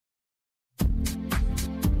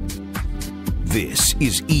This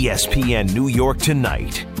is ESPN New York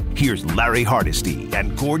Tonight. Here's Larry Hardesty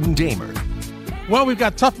and Gordon Damer. Well, we've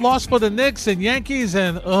got tough loss for the Knicks and Yankees,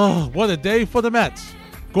 and what a day for the Mets.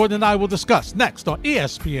 Gordon and I will discuss next on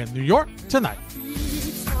ESPN New York Tonight.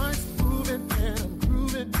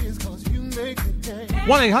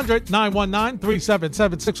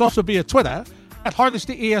 1-800-919-3776. Also via Twitter at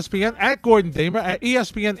Hardesty ESPN, at Gordon Damer, at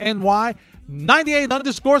ESPN NY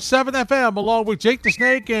 98_7 FM, along with Jake the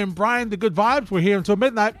Snake and Brian the Good Vibes. We're here until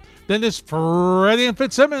midnight. Then there's Freddie and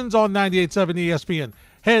Fitzsimmons on 98.7 ESPN.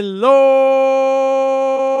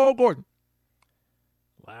 Hello, Gordon.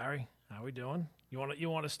 Larry, how we doing? You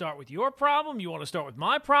want to start with your problem? You want to start with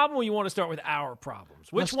my problem? Or you want to start with our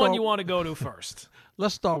problems? Which one you want to go to first?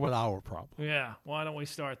 Let's start with our problem. Yeah, why don't we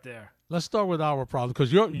start there? Let's start with our problem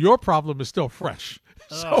because your problem is still fresh.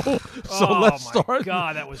 So let's start. Oh, my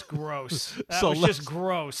God, that was gross. That was just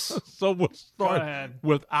gross. So we'll start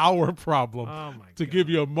with our problem to give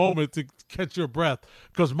you a moment to catch your breath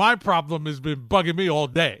because my problem has been bugging me all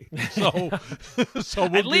day. So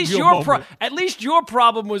we'll at least your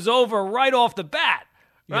problem was over right off the bat.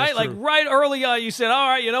 Right? Yes, like right early on, you said, all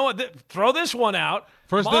right, you know what, throw this one out.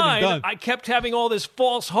 First Mine, done. I kept having all this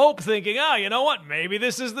false hope thinking, you know what, maybe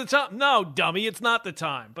this is the time. No, dummy, it's not the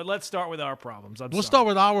time. But let's start with our problems. We'll start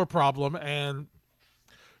with our problem. And,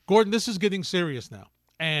 Gordon, this is getting serious now.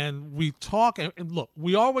 And we talk, and look,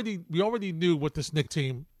 we already knew what this Knicks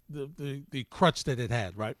team, the crutch that it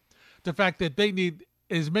had, right? The fact that they need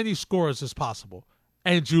as many scorers as possible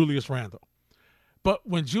and Julius Randle. But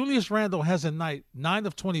when Julius Randle has a night, 9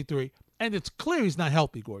 of 23, and it's clear he's not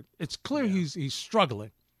healthy, Gordon. It's clear he's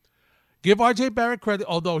struggling. Give R.J. Barrett credit,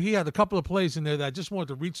 although he had a couple of plays in there that I just wanted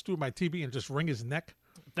to reach through my TV and just wring his neck.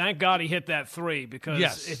 Thank God he hit that three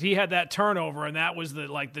because if he had that turnover and that was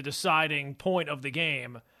the deciding point of the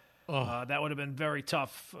game, that would have been a very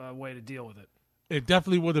tough way to deal with it. It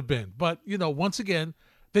definitely would have been. But, once again,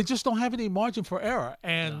 they just don't have any margin for error.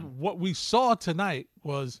 And what we saw tonight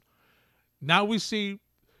was now we see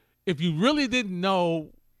if you really didn't know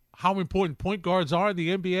how important point guards are in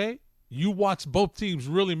the NBA, you watch both teams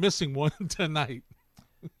really missing one tonight.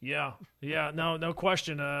 Yeah, no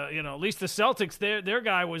question. At least the Celtics, their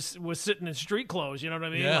guy was sitting in street clothes. You know what I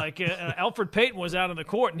mean? Yeah. Like Elfrid Payton was out on the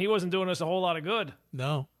court, and he wasn't doing us a whole lot of good.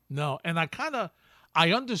 No. And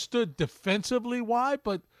I understood defensively why,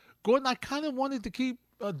 but Gordon, I kind of wanted to keep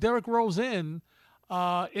Derrick Rose in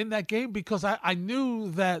that game because I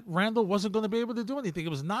knew that Randle wasn't going to be able to do anything. It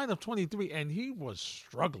was 9 of 23, and he was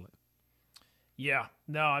struggling. Yeah.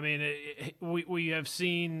 No, I mean, we have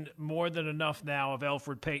seen more than enough now of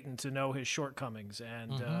Elfrid Payton to know his shortcomings,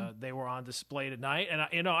 and they were on display tonight.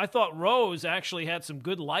 And, I thought Rose actually had some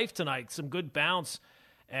good life tonight, some good bounce,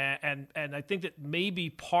 and I think that maybe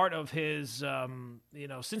part of his,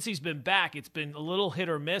 since he's been back, it's been a little hit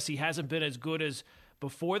or miss. He hasn't been as good as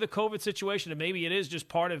before the COVID situation, and maybe it is just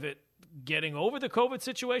part of it getting over the COVID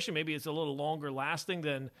situation. Maybe it's a little longer lasting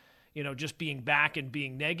than, just being back and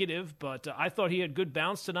being negative. But I thought he had good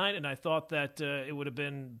bounce tonight, and I thought that it would have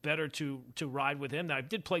been better to ride with him. Now, I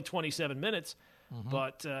did play 27 minutes,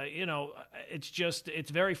 but, it's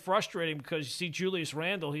very frustrating because you see Julius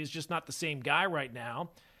Randle, he's just not the same guy right now.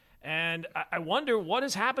 And I wonder what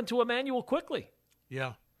has happened to Emmanuel Quickly.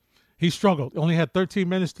 Yeah. He struggled. Only had 13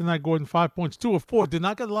 minutes tonight, Gordon, 5 points, 2 of 4. Did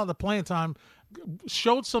not get a lot of playing time.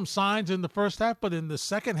 Showed some signs in the first half, but in the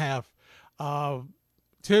second half,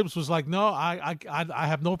 Tibbs was like, no, I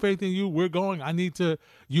have no faith in you. We're going. You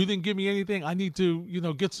didn't give me anything. I need to,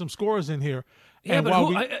 get some scores in here. Yeah, and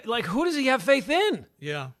but who does he have faith in?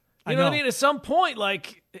 Yeah. You know what I mean? At some point,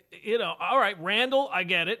 all right, Randle, I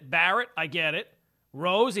get it. Barrett, I get it.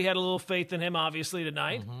 Rose, he had a little faith in him, obviously,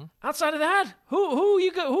 tonight. Outside of that, who you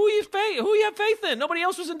have faith in? Nobody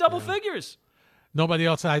else was in double figures. Nobody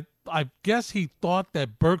else. I guess he thought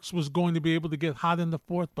that Burks was going to be able to get hot in the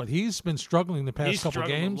fourth, but he's been struggling the past couple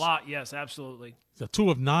games. He's struggled a lot, yes, absolutely. The 2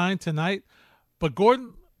 of 9 tonight. But,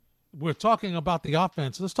 Gordon, we're talking about the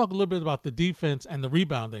offense. Let's talk a little bit about the defense and the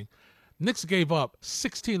rebounding. Knicks gave up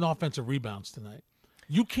 16 offensive rebounds tonight.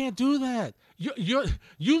 You can't do that. You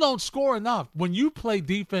don't score enough. When you play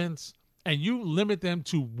defense and you limit them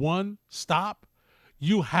to one stop,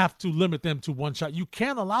 you have to limit them to one shot. You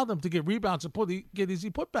can't allow them to get rebounds and get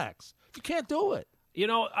easy putbacks. You can't do it.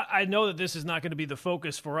 I know that this is not going to be the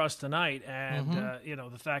focus for us tonight, and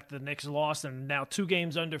the fact that the Knicks lost and now 2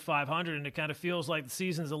 games under 500, and it kind of feels like the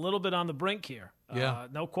season's a little bit on the brink here. Yeah,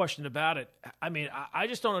 no question about it. I mean, I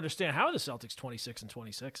just don't understand how are the Celtics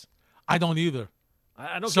 26-26. I don't either.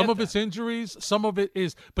 I don't. Some of it's injuries, some of it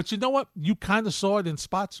is. But you know what? You kind of saw it in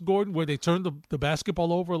spots, Gordon, where they turned the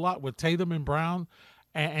basketball over a lot with Tatum and Brown.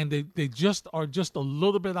 and they just are just a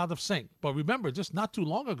little bit out of sync. But remember, just not too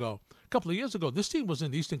long ago, a couple of years ago, this team was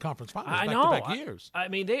in the Eastern Conference Finals back-to-back years. I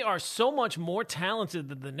mean, they are so much more talented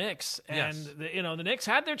than the Knicks, and the Knicks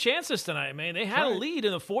had their chances tonight. I mean, they had a lead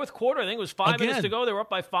in the fourth quarter. I think it was 5 minutes to go. They were up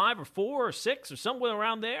by 5 or 4 or 6 or somewhere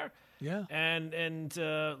around there. Yeah, and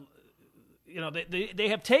they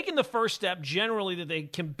have taken the first step generally that they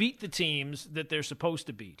can beat the teams that they're supposed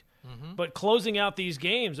to beat. Mm-hmm. But closing out these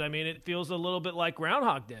games, I mean, it feels a little bit like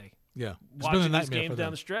Groundhog Day. Yeah, it's watching been a nightmare these games for them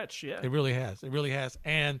down the stretch. Yeah, it really has. It really has,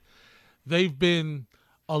 and they've been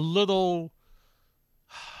a little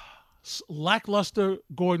lackluster.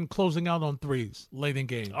 Gordon closing out on threes late in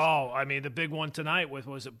games. Oh, I mean, the big one tonight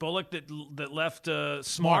was it Bullock that left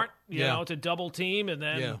Smart, you know, to double team, and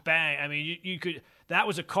then bang. I mean, you could. That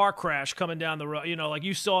was a car crash coming down the road. You know, like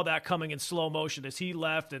you saw that coming in slow motion as he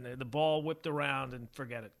left and the ball whipped around, and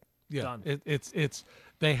forget it. Yeah, done. It's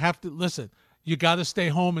they have to listen. You got to stay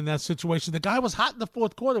home in that situation. The guy was hot in the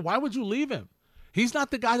fourth quarter. Why would you leave him? He's not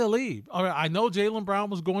the guy to leave. All right, I know Jaylen Brown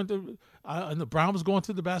was going to, and Brown was going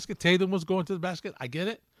to the basket. Tatum was going to the basket. I get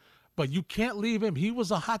it, but you can't leave him. He was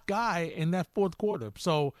a hot guy in that fourth quarter.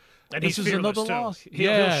 So and this is another too. loss.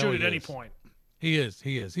 He'll shoot at any point. He is.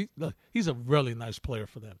 He's a really nice player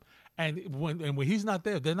for them. And when he's not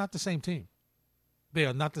there, they're not the same team. They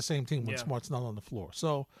are not the same team when Smart's not on the floor.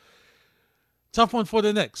 So tough one for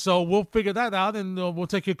the Knicks. So we'll figure that out, and we'll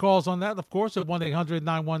take your calls on that, of course, at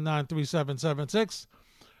 1-800-919-3776.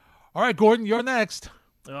 All right, Gordon, you're next.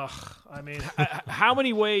 Ugh, I mean, how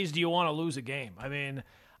many ways do you want to lose a game? I mean,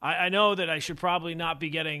 I know that I should probably not be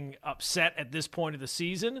getting upset at this point of the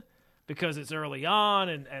season because it's early on,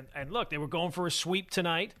 and look, they were going for a sweep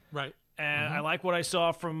tonight. Right. And I like what I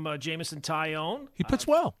saw from Jamison Tyone. He pitched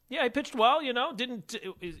well. Yeah, he pitched well, you know.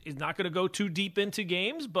 Is not going to go too deep into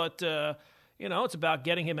games, but you know, it's about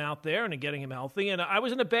getting him out there and getting him healthy. And I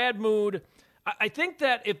was in a bad mood. I think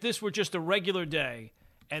that if this were just a regular day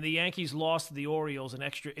and the Yankees lost to the Orioles in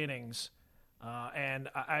extra innings, and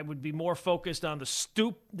I would be more focused on the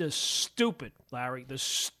stupid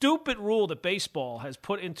rule that baseball has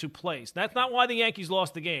put into place. That's not why the Yankees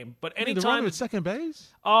lost the game, but anytime the runner at second base.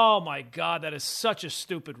 Oh my God, that is such a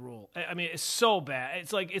stupid rule. I mean, it's so bad.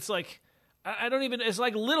 It's like. I don't even. It's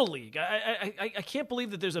like Little League. I can't believe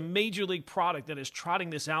that there's a major league product that is trotting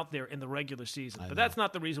this out there in the regular season. But that's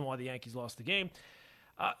not the reason why the Yankees lost the game.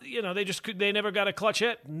 You know, they never got a clutch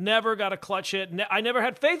hit. Never got a clutch hit. I never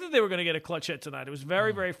had faith that they were going to get a clutch hit tonight. It was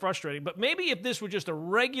very, very frustrating. But maybe if this were just a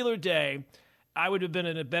regular day, I would have been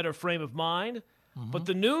in a better frame of mind. Mm-hmm. But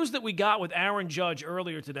the news that we got with Aaron Judge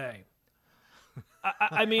earlier today,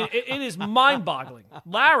 I mean, it is mind-boggling.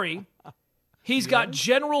 Larry. He's got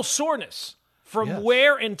general soreness from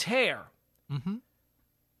wear and tear. Mm-hmm.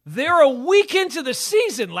 They're a week into the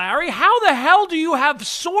season, Larry. How the hell do you have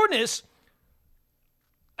soreness?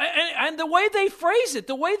 And the way they phrase it,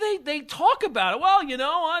 the way they talk about it, well, you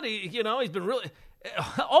know what? He's been really,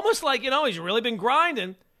 almost like, he's really been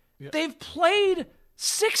grinding. Yep. They've played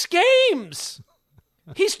 6 games.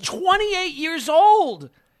 He's 28 years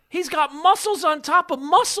old. He's got muscles on top of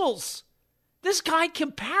muscles. This guy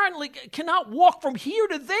apparently cannot walk from here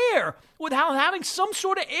to there without having some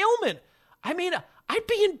sort of ailment. I mean, I'd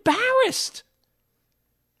be embarrassed.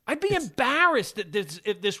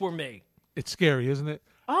 If this were me. It's scary, isn't it?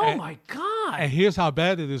 Oh, my God. And here's how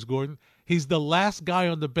bad it is, Gordon. He's the last guy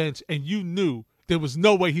on the bench, and you knew there was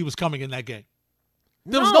no way he was coming in that game.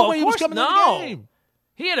 There was no way he was coming in the game.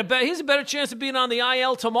 He's a better chance of being on the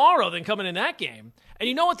IL tomorrow than coming in that game. And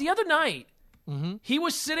you know what? The other night, he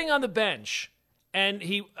was sitting on the bench, and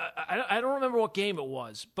I don't remember what game it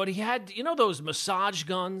was, but he had, those massage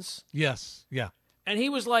guns? Yes, yeah. And he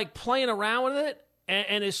was, like, playing around with it,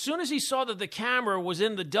 and as soon as he saw that the camera was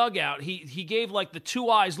in the dugout, he gave, like, the 2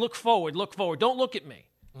 eyes, look forward, don't look at me.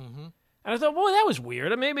 Mm-hmm. And I thought, boy, that was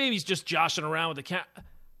weird. I mean, maybe he's just joshing around with the camera.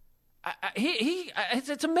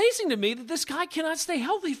 It's amazing to me that this guy cannot stay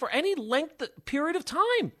healthy for any period of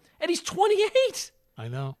time, and he's 28. I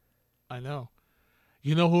know.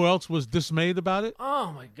 You know who else was dismayed about it?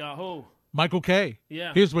 Oh, my God. Who? Michael Kay.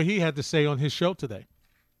 Yeah. Here's what he had to say on his show today.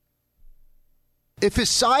 If his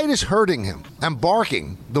side is hurting him and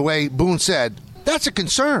barking the way Boone said, that's a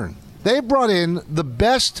concern. They brought in the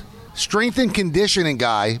best strength and conditioning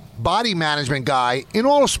guy, body management guy in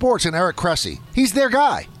all of sports in Eric Cressy. He's their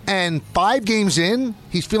guy. And 5 games in,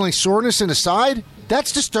 he's feeling soreness in his side.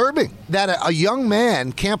 That's disturbing. That a young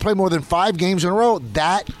man can't play more than 5 games in a row,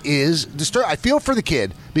 that is disturbing. I feel for the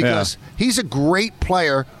kid because he's a great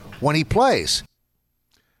player when he plays.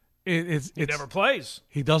 He never plays.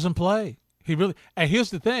 He doesn't play. He really. And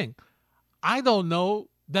here's the thing. I don't know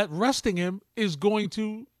that resting him is going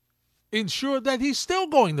to ensure that he's still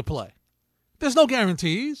going to play. There's no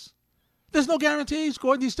guarantees.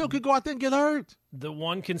 Gordon. He still could go out there and get hurt. The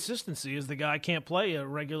one consistency is the guy can't play a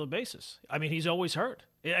regular basis. I mean, he's always hurt.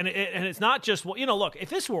 And it's not just, look, if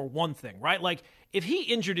this were one thing, right? Like, if he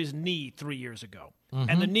injured his knee 3 years ago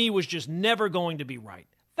and the knee was just never going to be right,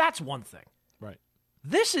 that's one thing. Right.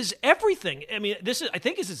 This is everything. I mean, I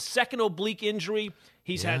think it's his second oblique injury.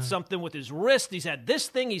 He's had something with his wrist. He's had this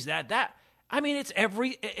thing. He's had that. I mean, it's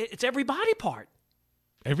every body part.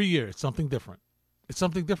 Every year, it's something different. It's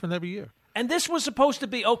something different every year. And this was supposed to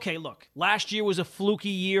be, okay, look, last year was a fluky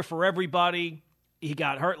year for everybody. He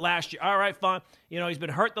got hurt last year. All right, fine. He's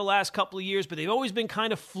been hurt the last couple of years, but they've always been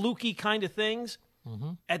kind of fluky kind of things.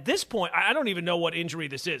 Mm-hmm. At this point, I don't even know what injury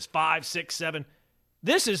this is, 5, 6, 7.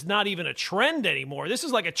 This is not even a trend anymore. This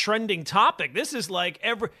is like a trending topic. This is like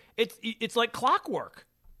it's like clockwork.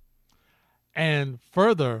 And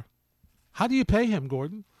further, how do you pay him,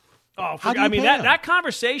 Gordon? That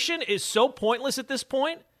conversation is so pointless at this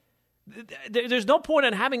point. There's no point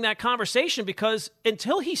in having that conversation because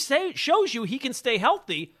until he shows you he can stay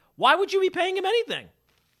healthy, why would you be paying him anything?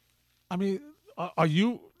 I mean, are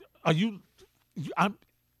you?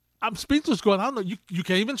 I'm speechless, Gordon. I don't know. You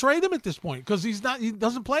can't even trade him at this point because he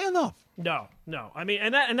doesn't play enough. No. I mean,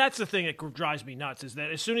 and that's the thing that drives me nuts is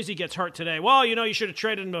that as soon as he gets hurt today, well, you should have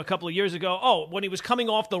traded him a couple of years ago. Oh, when he was coming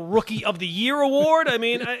off the Rookie of the Year award. I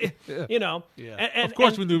mean, Yeah. Of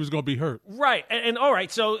course, we knew he was going to be hurt. Right. And all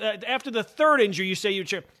right. So after the third injury, you say you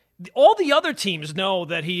trade. All the other teams know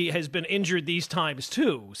that he has been injured these times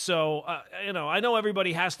too. So I know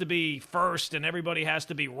everybody has to be first and everybody has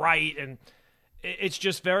to be right, and it's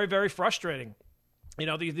just very, very frustrating.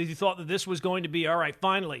 They thought that this was going to be, all right,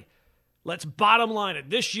 finally, let's bottom line it.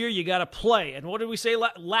 This year you got to play. And what did we say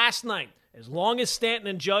last night? As long as Stanton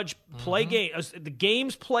and Judge play games, the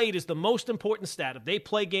games played is the most important stat. If they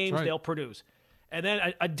play games, they'll produce. And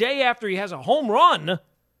then a day after he has a home run,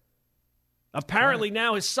 apparently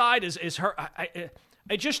now his side is hurt.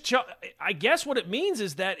 I guess what it means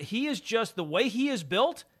is that he is just, the way he is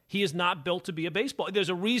built, he is not built to be a baseball. There's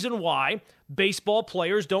a reason why baseball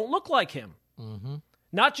players don't look like him. Mm-hmm.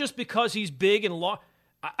 Not just because he's big and long.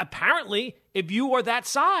 Apparently, if you are that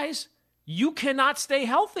size, you cannot stay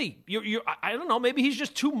healthy. I don't know, maybe he's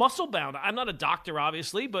just too muscle-bound. I'm not a doctor,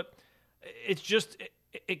 obviously, but it's just,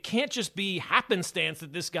 it can't just be happenstance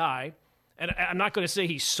that this guy, and I'm not going to say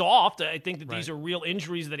he's soft. I think that these are real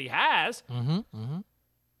injuries that he has. Mm-hmm. Mm-hmm.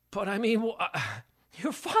 But, I mean,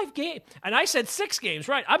 you're 5 games. And I said 6 games,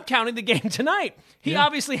 right? I'm counting the game tonight. He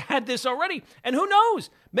obviously had this already. And who knows?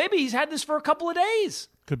 Maybe he's had this for a couple of days.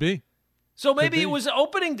 Could be. So maybe it was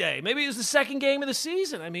opening day. Maybe it was the second game of the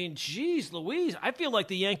season. I mean, geez Louise. I feel like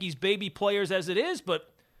the Yankees baby players as it is, but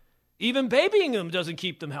even babying them doesn't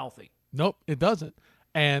keep them healthy. Nope, it doesn't.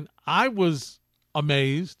 And I was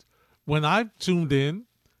amazed when I tuned in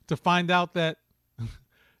to find out that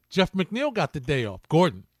Jeff McNeil got the day off.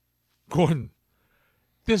 Gordon.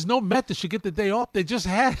 There's no Met that should get the day off. They just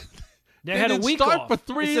had. They had a week off. For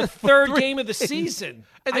three, it's the third game of the season.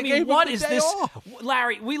 And I mean, what is this? Off.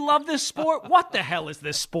 Larry, we love this sport. What the hell is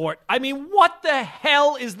this sport? I mean, what the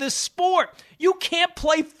hell is this sport? You can't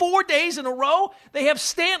play 4 days in a row. They have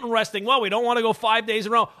Stanton resting. Well, we don't want to go 5 days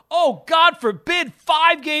in a row. Oh, God forbid,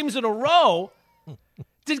 5 games in a row.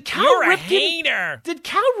 Did Cal You're a Ripken, hater. Did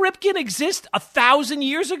Cal Ripken exist 1,000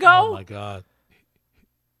 years ago? Oh, my God.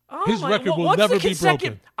 His record will never be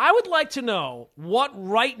broken. I would like to know what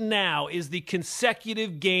right now is the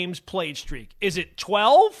consecutive games played streak. Is it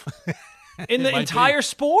 12 in the entire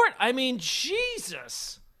sport? I mean,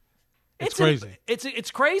 Jesus. It's crazy.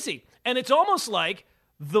 It's crazy. And it's almost like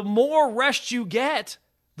the more rest you get,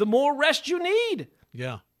 the more rest you need.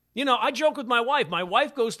 Yeah. I joke with my wife. My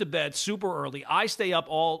wife goes to bed super early. I stay up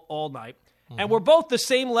all night. Mm-hmm. And we're both the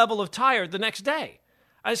same level of tired the next day.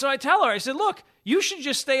 So I tell her, I said, look, you should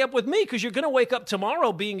just stay up with me because you're going to wake up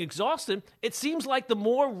tomorrow being exhausted. It seems like the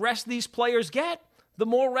more rest these players get, the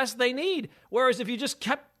more rest they need. Whereas if you just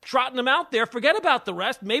kept trotting them out there, forget about the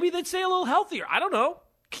rest, maybe they'd stay a little healthier. I don't know.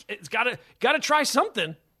 It's got to try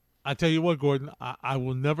something. I tell you what, Gordon, I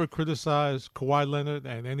will never criticize Kawhi Leonard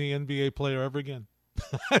and any NBA player ever again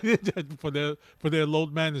for their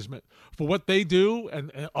load management, for what they do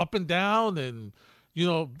and up and down and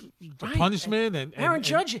the punishment and Aaron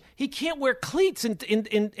Judge, he can't wear cleats in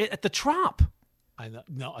at the Trop. I know.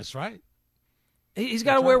 No, that's right. He's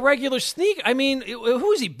got to wear regular sneakers. I mean,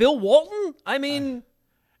 who is he? Bill Walton? I mean,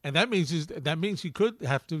 and that means he could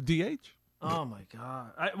have to DH. Oh my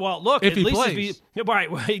God! Well, look, if at he least plays.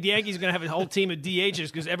 The Yankees are going to have a whole team of DHs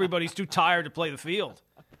because everybody's too tired to play the field.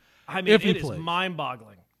 I mean, it is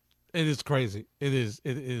mind-boggling. It is crazy. It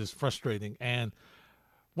is frustrating. And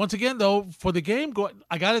once again, though, for the game,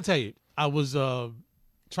 I got to tell you, I was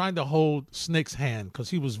trying to hold Snick's hand because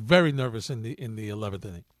he was very nervous in the 11th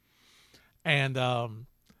inning. And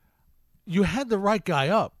you had the right guy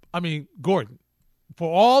up. I mean, Gordon,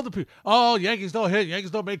 for all the people, Yankees don't hit,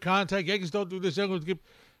 Yankees don't make contact, Yankees don't do this.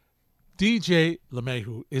 DJ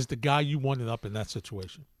LeMahieu is the guy you wanted up in that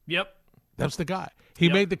situation. Yep. That's the guy. He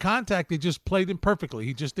made the contact. They just played him perfectly.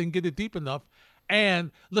 He just didn't get it deep enough.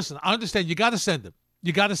 And listen, I understand you got to send him.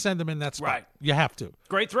 You got to send him in that spot. Right. You have to.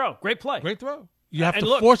 Great throw. Great play. Great throw. You have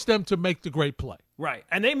to force them to make the great play. Right.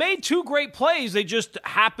 And they made 2 great plays. They just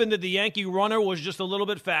happened that the Yankee runner was just a little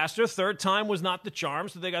bit faster. Third time was not the charm,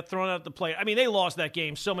 so they got thrown out the plate. I mean, they lost that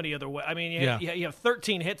game so many other ways. I mean, you have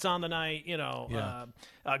 13 hits on the night.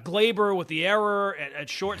 Glaber with the error at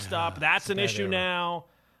shortstop. That's an issue now.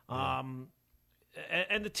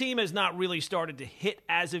 And the team has not really started to hit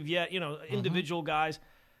as of yet, individual guys.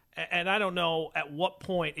 And I don't know at what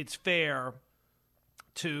point it's fair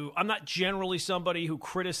to – I'm not generally somebody who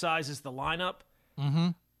criticizes the lineup.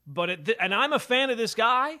 But and I'm a fan of this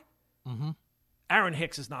guy. Aaron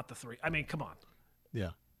Hicks is not the 3. I mean, come on. Yeah.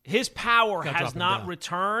 His power has not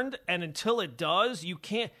returned, and until it does, you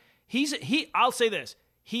can't – I'll say this.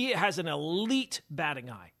 He has an elite batting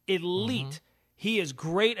eye. Elite. He is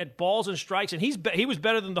great at balls and strikes, and he was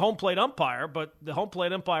better than the home plate umpire, but the home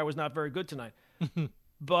plate umpire was not very good tonight.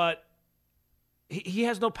 But he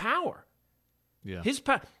has no power. Yeah.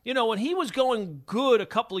 When he was going good a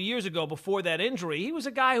couple of years ago before that injury, he was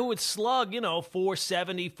a guy who would slug,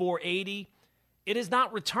 470, 480. It has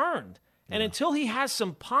not returned. And until he has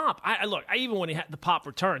some pop, even when the pop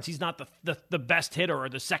returns, he's not the best hitter or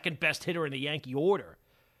the second best hitter in the Yankee order.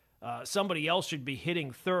 Somebody else should be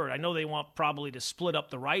hitting third. I know they want probably to split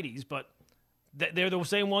up the righties, but they're the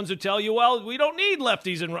same ones who tell you, well, we don't need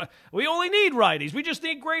lefties and we only need righties. We just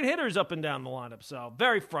need great hitters up and down the lineup. So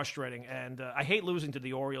very frustrating. And I hate losing to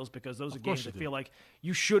the Orioles because those are games I feel like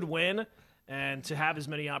you should win, and to have as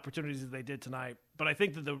many opportunities as they did tonight. But I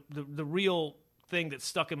think that the real thing that's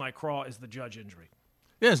stuck in my craw is the Judge injury.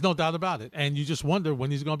 Yeah, there's no doubt about it. And you just wonder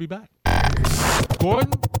when he's going to be back.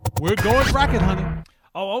 Gordon, we're going bracket hunting.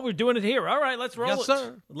 Oh, we're doing it here. All right, let's roll it. Yes,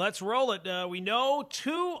 sir. Let's roll it. We know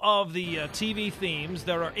 2 of the TV themes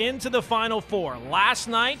that are into the Final Four. Last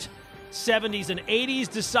night, 70s and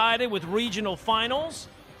 80s decided with regional finals.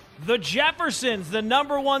 The Jeffersons, the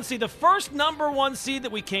number 1 seed, the first number 1 seed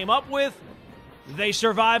that we came up with, they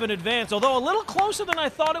survive and advance, although a little closer than I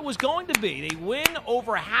thought it was going to be. They win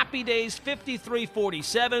over Happy Days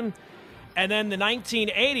 53-47. And then the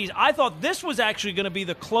 1980s, I thought this was actually going to be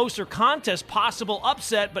the closer contest, possible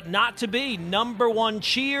upset, but not to be. Number 1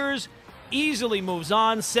 Cheers easily moves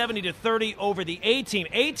on, 70-30 over the A-team.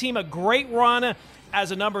 A-team, a great run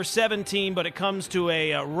as a number 7 team, but it comes to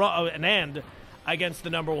an end against the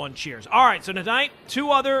number 1 Cheers. All right, so tonight, 2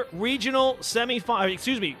 more regional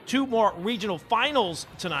finals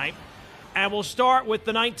tonight. And we'll start with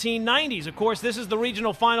the 1990s. Of course, this is the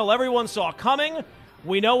regional final everyone saw coming.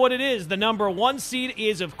 We know what it is. The number 1 seed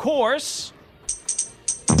is, of course...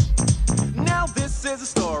 Now this is a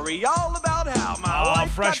story all about how my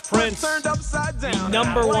life Fresh got Prince, turned upside down. the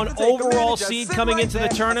number 1 overall seed coming into the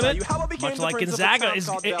tournament. Much like Gonzaga. Is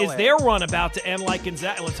their run about to end like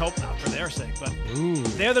Gonzaga? Let's hope not for their sake. But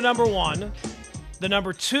they're the number 1. The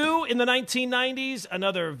number 2 in the 1990s,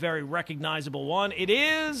 another very recognizable one. It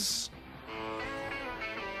is...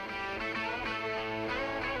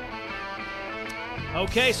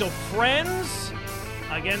 Okay, so Friends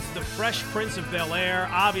against the Fresh Prince of Bel-Air.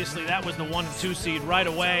 Obviously, that was the 1 and 2 seed right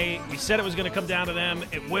away. We said it was going to come down to them.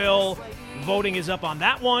 It will. Voting is up on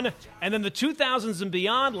that one. And then the 2000s and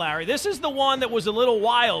beyond, Larry. This is the one that was a little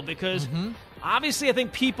wild because obviously I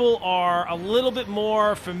think people are a little bit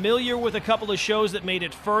more familiar with a couple of shows that made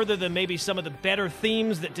it further than maybe some of the better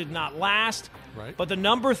themes that did not last. Right. But the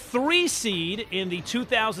number 3 seed in the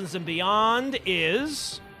 2000s and beyond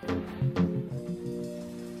is...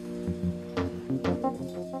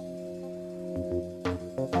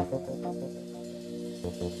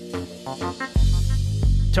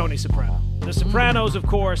 Tony Soprano. The Sopranos, of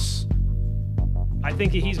course, I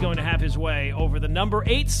think he's going to have his way over the number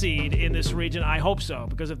 8 seed in this region. I hope so,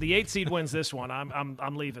 because if the 8 seed wins this one,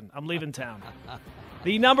 I'm leaving. I'm leaving town.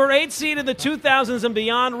 The number 8 seed in the 2000s and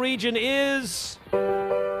beyond region is... We're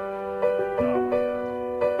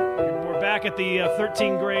back at the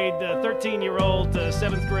 13-year-old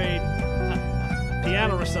 7th grade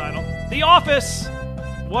piano recital. The Office.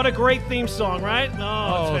 What a great theme song, right?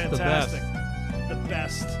 Oh, it's fantastic. The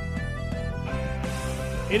best.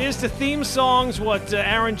 It is to theme songs what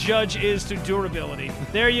Aaron Judge is to durability.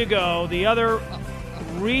 There you go. The other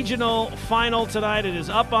regional final tonight. It is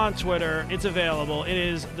up on Twitter. It's available. It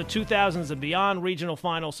is the 2000s and beyond regional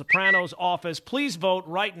final, Sopranos Office. Please vote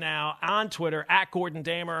right now on Twitter at Gordon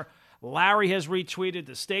Damer. Larry has retweeted.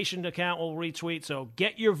 The station account will retweet. So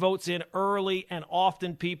get your votes in early and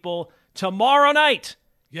often, people. Tomorrow night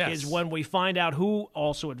is when we find out who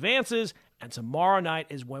also advances. And tomorrow night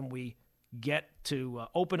is when we get to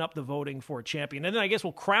open up the voting for a champion. And then I guess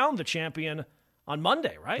we'll crown the champion on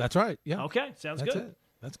Monday, right? That's right. Yeah. Okay. Sounds good. It.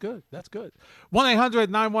 That's good. That's good.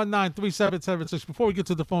 1-800-919-3776. Before we get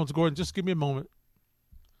to the phones, Gordon, just give me a moment.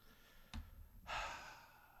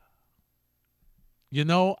 You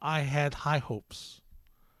know, I had high hopes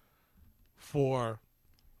for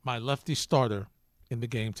my lefty starter in the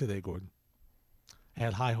game today, Gordon. I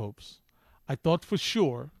had high hopes. I thought for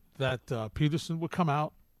sure that Peterson would come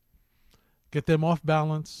out, get them off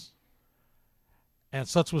balance, and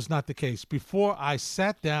such was not the case. Before I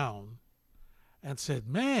sat down and said,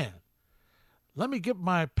 man, let me get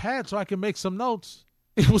my pad so I can make some notes,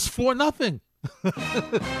 it was 4-0.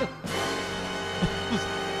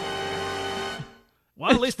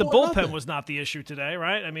 Well, at least the bullpen was not the issue today,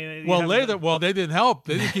 right? I mean, they didn't help.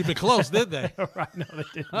 They didn't keep it close, did they? Right? No, they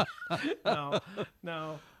didn't.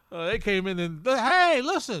 No. They came in and, hey,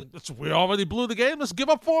 listen, we already blew the game. Let's give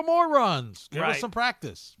up 4 more runs. Give us some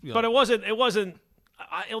practice. But it wasn't.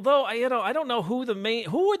 Although I don't know who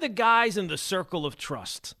are the guys in the circle of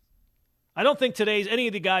trust. I don't think any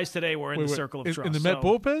of the guys today were in the circle of trust. In the Met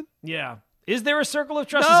bullpen? Yeah. Is there a circle of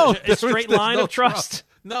trust? No, a straight line of trust?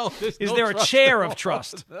 No. Is there a chair of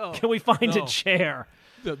trust? No. Can we find a chair?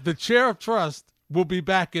 The chair of trust will be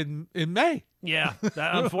back in May. Yeah,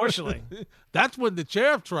 unfortunately. That's when the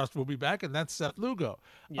chair of trust will be back, and that's Seth Lugo.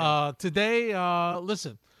 Yeah. Today,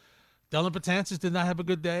 listen, Dellin Betances did not have a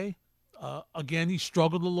good day. Again, he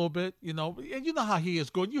struggled a little bit, and you know how he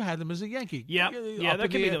is, Gordon. You had him as a Yankee. Yeah, there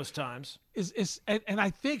can be those times. And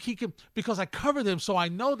I think he can, because I covered him, so I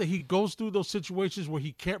know that he goes through those situations where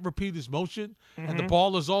he can't repeat his motion, and the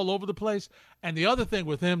ball is all over the place. And the other thing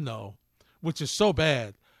with him, though, which is so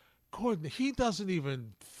bad, Gordon, he doesn't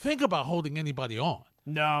even think about holding anybody on.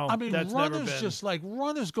 No, I mean, that's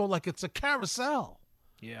runners go like it's a carousel.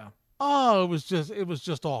 Yeah. Oh, it was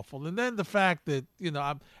just awful. And then the fact that,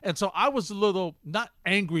 and so I was a little, not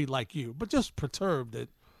angry like you, but just perturbed that.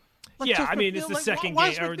 I mean, it's the second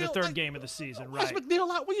game or the third game of the season, right? McNeil,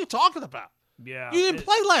 what are you talking about? Yeah. You didn't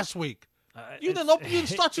play last week. You didn't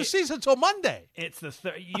start your season until Monday. It's the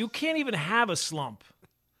third. You can't even have a slump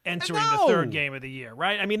entering the third game of the year,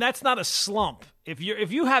 right? I mean, that's not a slump. If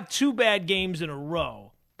you have 2 bad games in a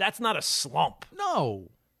row, that's not a slump. No.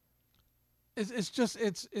 It's just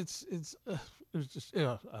I don't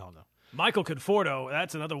know. Michael Conforto,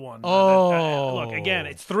 that's another one. Oh, look, again,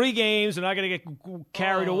 it's 3 games. They're not going to get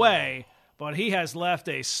carried away, but he has left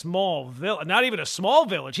a small village. Not even a small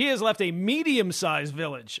village. He has left a medium-sized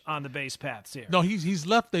village on the base paths here. No, he's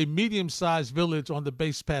left a medium-sized village on the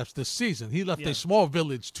base paths this season. He left a small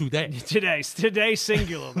village today. Today,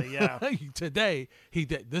 singularly, yeah. Today he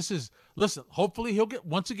did. Listen, hopefully he'll get,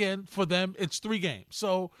 once again, for them, it's 3 games.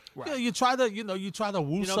 So, you try to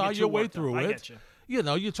woosah your way through it. I get you.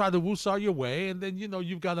 You try to woosah your way, and then,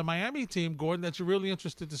 you've got a Miami team, Gordon, that you're really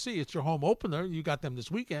interested to see. It's your home opener. You got them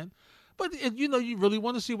this weekend. But, you really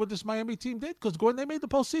want to see what this Miami team did because, Gordon, they made the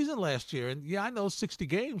postseason last year. And, I know 60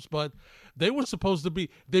 games, but they weren't supposed to be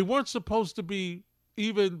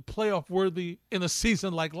even playoff worthy in a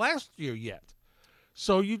season like last year yet.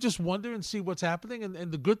 So you just wonder and see what's happening.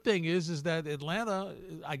 And the good thing is that Atlanta,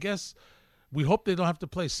 I guess we hope they don't have to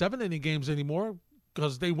play 7-inning games anymore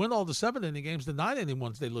because they win all the 7-inning games. The 9-inning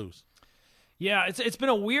ones they lose. Yeah, it's been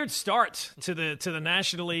a weird start to the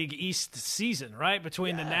National League East season, right?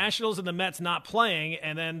 Between the Nationals and the Mets not playing,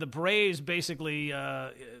 and then the Braves basically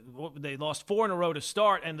they lost 4 in a row to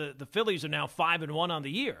start, and the Phillies are now 5-1 on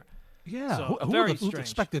the year. Yeah, so who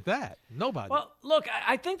expected that? Nobody. Well, look,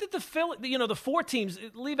 I think that the 4 teams,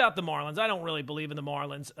 leave out the Marlins. I don't really believe in the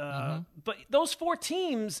Marlins, but those 4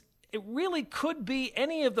 teams, it really could be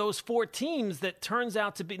any of those 4 teams that turns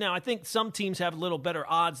out to be. Now, I think some teams have a little better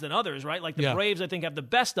odds than others, right? Like the Braves, I think, have the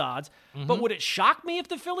best odds. But would it shock me if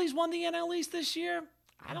the Phillies won the NL East this year?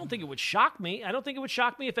 I don't think it would shock me. I don't think it would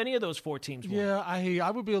shock me if any of those 4 teams won. Yeah,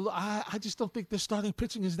 I would be. I just don't think their starting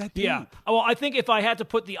pitching is that deep. Yeah. Well, I think if I had to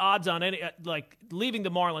put the odds on any, like leaving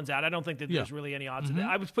the Marlins out, I don't think that there's really any odds.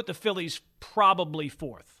 I would put the Phillies probably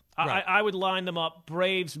 4th. Right. I would line them up: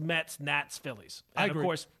 Braves, Mets, Nats, Phillies. And of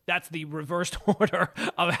course, that's the reversed order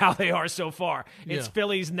of how they are so far. It's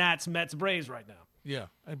Phillies, Nats, Mets, Braves right now. Yeah,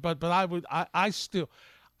 but I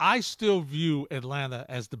I still view Atlanta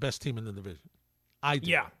as the best team in the division. I do.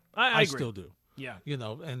 Yeah, I agree. Still do. Yeah.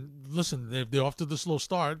 And listen, they're off to the slow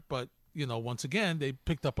start, but, once again, they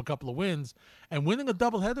picked up a couple of wins. And winning a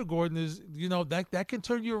doubleheader, Gordon, is, that can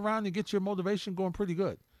turn you around and get your motivation going pretty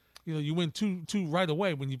good. You win two right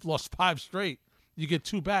away when you've lost 5 straight. You get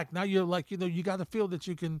 2 back. Now you're like, you got to feel that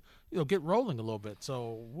you can, get rolling a little bit.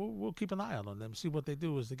 So we'll keep an eye out on them, see what they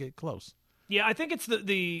do as they get close. Yeah, I think it's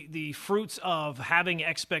the fruits of having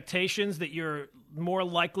expectations that you're more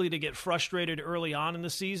likely to get frustrated early on in the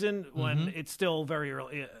season when it's still very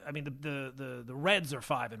early. I mean, the Reds are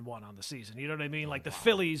 5-1 on the season. You know what I mean? Like the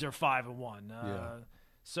Phillies are 5-1.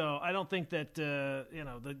 So I don't think that the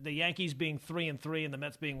Yankees being 3-3 and the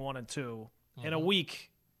Mets being 1-2 in a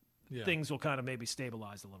week, things will kind of maybe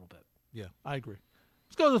stabilize a little bit. Yeah, I agree.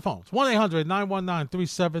 Let's go to the phones.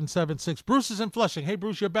 1-800-919-3776. Bruce is in Flushing. Hey,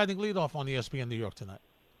 Bruce, you're batting leadoff on ESPN New York tonight.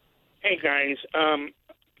 Hey, guys.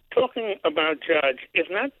 Talking about Judge, it's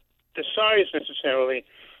not the size necessarily,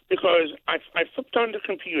 because I flipped on the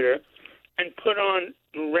computer and put on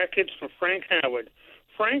records for Frank Howard.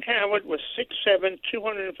 Frank Howard was 6'7",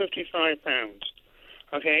 255 pounds.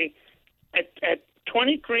 Okay? At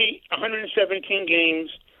 23, 117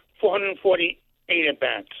 games, 448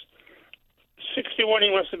 at-bats. 61,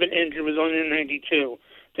 he must have been injured, was only in 92.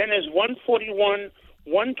 Then there's 141,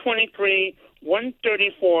 123,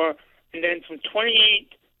 134, and then from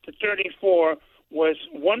 28 to 34 was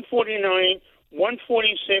 149,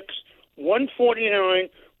 146, 149,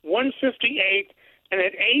 158, and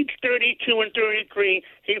at age 32 and 33,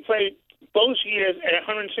 he played both years at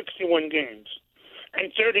 161 games.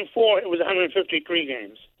 And 34, it was 153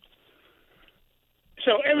 games.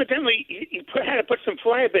 So evidently, you had to put some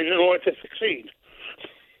flab in order to succeed.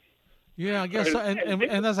 Yeah, I guess so.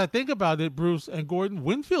 And as I think about it, Bruce and Gordon,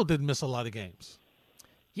 Winfield didn't miss a lot of games.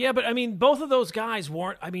 Yeah, but I mean, both of those guys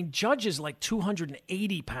weren't. I mean, Judge is like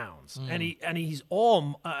 280 pounds, and he's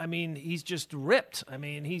all. I mean, he's just ripped. I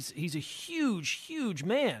mean, he's a huge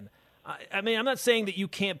man. I mean, I'm not saying that you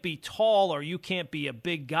can't be tall or you can't be a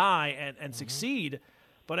big guy and succeed,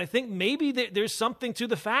 but I think maybe there's something to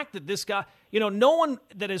the fact that this guy. No one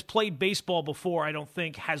that has played baseball before, I don't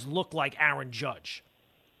think, has looked like Aaron Judge.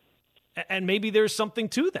 And maybe there's something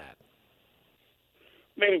to that.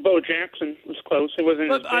 Maybe Bo Jackson was close. It wasn't.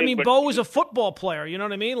 But I mean, Bo was a football player. You know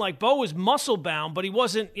what I mean? Like Bo was muscle bound, but he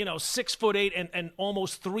wasn't, 6'8" and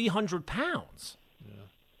almost 300 pounds.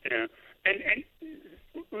 Yeah, and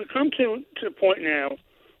we come to the point now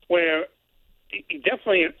where you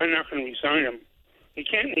definitely are not going to resign him. You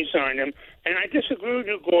can't resign him. And I disagree with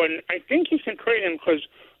you, Gordon. I think you can trade him because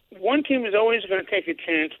one team is always going to take a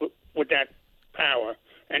chance with that power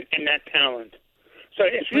and that talent. So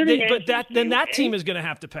if you're that team is going to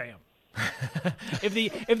have to pay him. If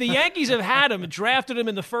the Yankees have had him and drafted him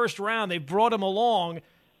in the first round, they've brought him along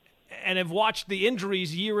and have watched the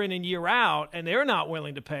injuries year in and year out, and they're not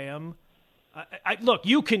willing to pay him. Look,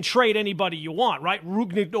 you can trade anybody you want, right?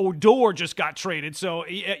 Rougned Odor just got traded, so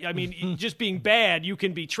I mean, just being bad, you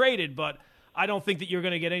can be traded, but I don't think that you're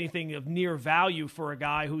going to get anything of near value for a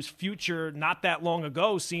guy whose future not that long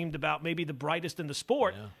ago seemed about maybe the brightest in the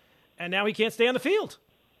sport, and now he can't stay on the field,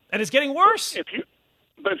 and it's getting worse.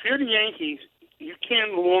 But if you're the Yankees, you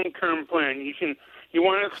can long-term plan. You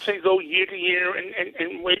want to say go year to year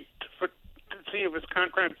and wait to see if his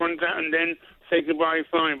contract runs out and then say goodbye,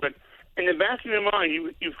 fine, but in the back of your mind,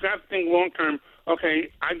 you've got to think long term.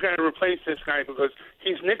 Okay, I've got to replace this guy because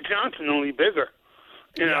he's Nick Johnson, only bigger.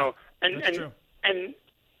 And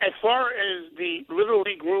as far as the Little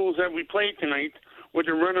League rules that we played tonight with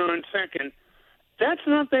the runner on second, that's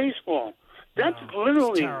not baseball. That's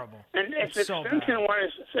Little League. Terrible. And it's an so extension of what I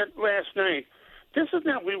said last night. This is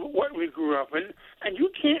not what we grew up in. And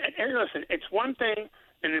you can't. And listen, it's one thing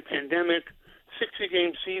in a pandemic,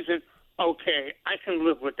 60-game season. Okay, I can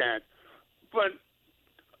live with that. But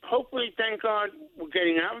hopefully, thank God, we're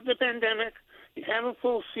getting out of the pandemic. You have a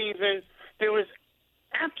full season. There was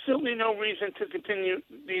absolutely no reason to continue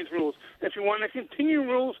these rules. If you want to continue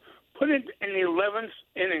rules, put it in the 11th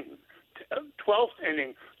inning, 12th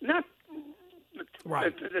inning, not the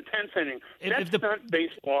 10th inning. That's not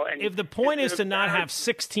baseball. And if the point is to not have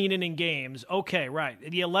 16-inning games, okay, right.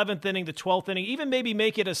 The 11th inning, the 12th inning, even maybe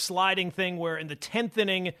make it a sliding thing where in the 10th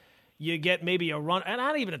inning, you get maybe a run, and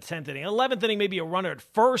not even a 10th inning, 11th inning, maybe a runner at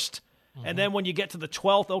first, and then when you get to the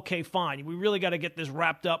 12th, okay, fine. We really got to get this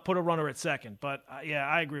wrapped up, put a runner at second. But, yeah,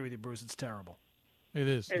 I agree with you, Bruce. It's terrible. It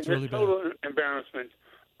is. It's really bad. Total embarrassment.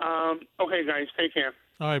 Okay, guys, take care.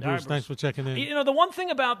 All right, Bruce, thanks for checking in. The one thing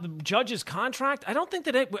about the Judge's contract, I don't think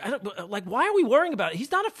that why are we worrying about it?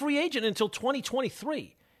 He's not a free agent until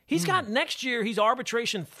 2023. He's got next year. He's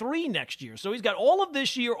arbitration 3 next year. So he's got all of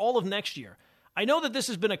this year, all of next year. I know that this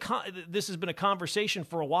has been a conversation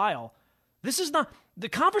for a while. This is not the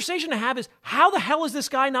conversation to have. Is how the hell is this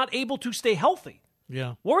guy not able to stay healthy?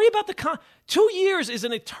 Yeah. Worry about 2 years is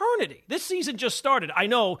an eternity. This season just started. I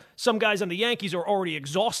know some guys on the Yankees are already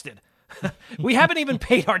exhausted. We haven't even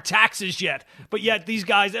paid our taxes yet, but yet these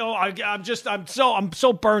guys. Oh, I'm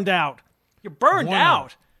so burned out. You're burned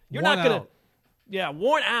out. You're not gonna. Yeah,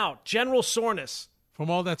 worn out. General soreness from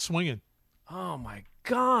all that swinging. Oh my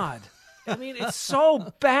God. I mean, it's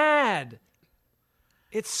so bad.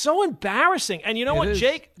 It's so embarrassing. And you know what?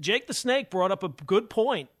 Jake the Snake brought up a good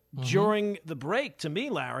point during the break to me,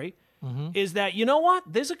 Larry, is that, you know what?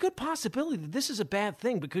 There's a good possibility that this is a bad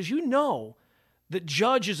thing because you know that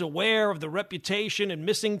Judge is aware of the reputation and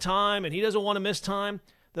missing time, and he doesn't want to miss time.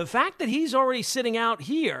 The fact that he's already sitting out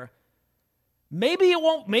here, maybe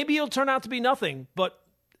it'll turn out to be nothing, but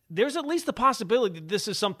there's at least the possibility that this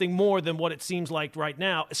is something more than what it seems like right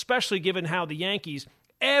now, especially given how the Yankees,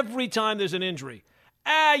 every time there's an injury,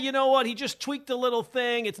 you know what? He just tweaked a little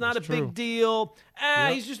thing. It's not a big deal.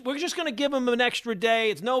 We're just going to give him an extra day.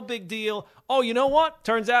 It's no big deal. Oh, you know what?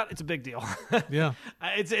 Turns out it's a big deal. Yeah.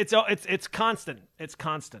 It's constant. It's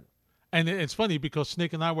constant. And it's funny because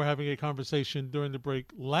Snake and I were having a conversation during the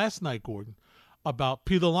break last night, Gordon, about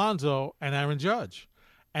Pete Alonso and Aaron Judge,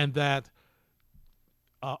 and that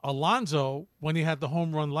Alonso, when he had the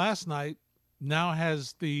home run last night, now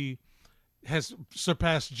has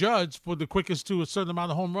surpassed Judge for the quickest to a certain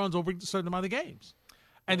amount of home runs over a certain amount of games.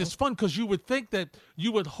 And it's fun because you would think that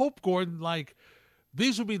you would hope, Gordon, like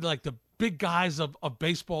these would be like the big guys of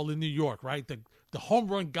baseball in New York, right? The home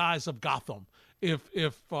run guys of Gotham.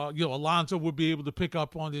 If Alonso would be able to pick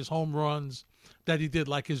up on his home runs that he did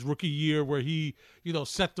like his rookie year where he,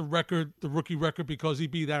 set the rookie record because he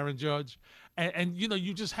beat Aaron Judge. And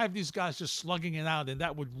you just have these guys just slugging it out, and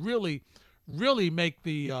that would really, really make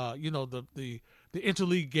the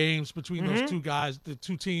interleague games between those two guys, the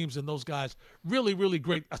two teams and those guys, really, really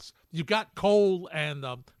great. You've got Cole and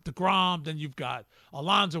DeGrom, then you've got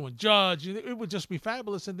Alonso and Judge. It would just be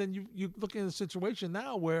fabulous. And then you look at a situation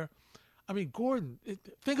now where, I mean, Gordon,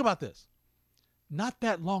 think about this. Not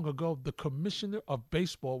that long ago, the commissioner of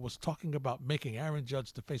baseball was talking about making Aaron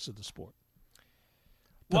Judge the face of the sport.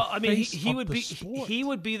 Well, I mean, he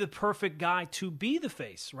would be the perfect guy to be the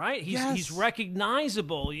face, right? He's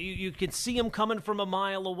recognizable. You can see him coming from a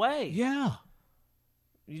mile away. Yeah.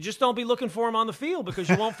 You just don't be looking for him on the field because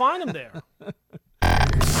you won't find him there.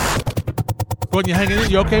 Gordon, you hanging in?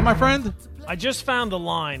 You okay, my friend? I just found the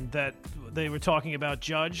line that they were talking about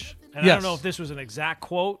Judge, and I don't know if this was an exact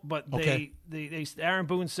quote, but Aaron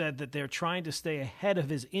Boone said that they're trying to stay ahead of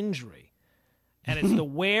his injury. And it's the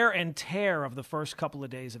wear and tear of the first couple of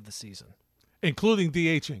days of the season. Including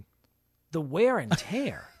DHing. The wear and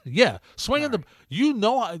tear? Yeah. Swinging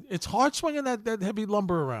it's hard swinging that heavy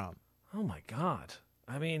lumber around. Oh, my God.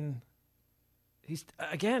 I mean, he's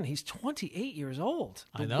 28 years old.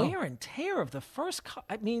 I know. Wear and tear of the first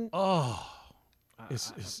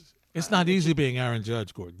it's not easy being Aaron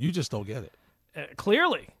Judge, Gordon. You just don't get it.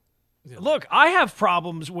 Clearly. Yeah. Look, I have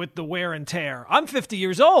problems with the wear and tear. I'm 50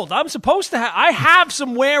 years old. I'm supposed to I have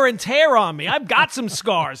some wear and tear on me. I've got some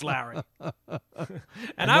scars, Larry.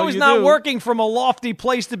 And I was not working from a lofty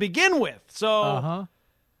place to begin with. So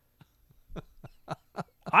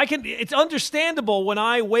it's understandable when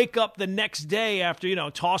I wake up the next day after,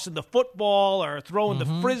 tossing the football or throwing the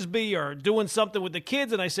Frisbee or doing something with the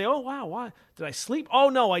kids, and I say, oh, wow, why? Did I sleep? Oh,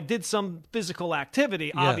 no, I did some physical activity.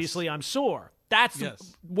 Yes. Obviously, I'm sore. That's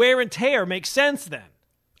wear and tear makes sense then.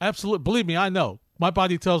 Absolutely. Believe me, I know. My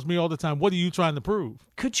body tells me all the time, what are you trying to prove?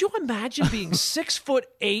 Could you imagine being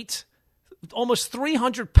 6'8", almost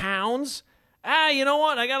 300 pounds? You know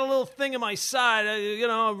what? I got a little thing in my side.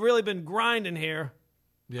 I've really been grinding here.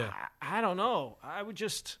 Yeah. I don't know. I would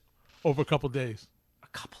just... Over a couple of days. A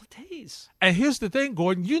couple of days. And here's the thing,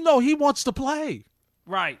 Gordon. He wants to play.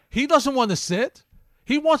 Right. He doesn't want to sit.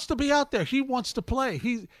 He wants to be out there. He wants to play.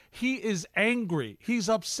 He is angry. He's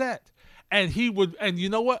upset. And you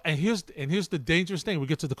know what? And here's the dangerous thing. We'll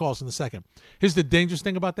get to the calls in a second. Here's the dangerous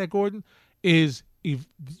thing about that, Gordon, is if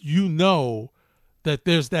you know that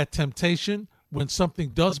there's that temptation when something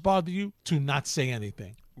does bother you to not say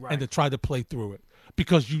anything and to try to play through it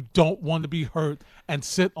because you don't want to be hurt and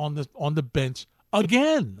sit on the bench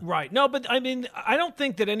again. Right. No, but I mean, I don't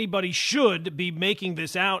think that anybody should be making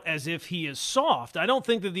this out as if he is soft. I don't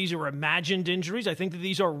think that these are imagined injuries. I think that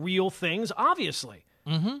these are real things, obviously.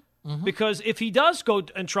 Because if he does go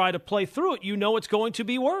and try to play through it, it's going to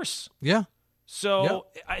be worse. Yeah. So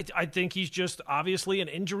I think he's just obviously an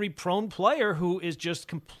injury-prone player who is just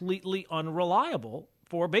completely unreliable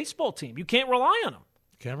for a baseball team. You can't rely on him.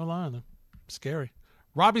 Can't rely on him. Scary.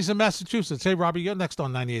 Robbie's in Massachusetts. Hey, Robbie, you're next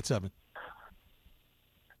on 98.7.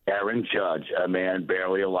 Aaron Judge, a man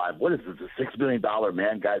barely alive. What is this, a $6 million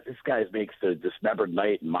man, guys? This guy makes the Dismembered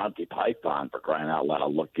Knight and Monty Python, for crying out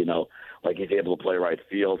loud. Look, like he's able to play right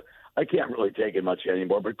field. I can't really take it much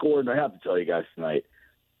anymore. But, Gordon, I have to tell you guys tonight,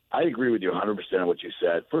 I agree with you 100% on what you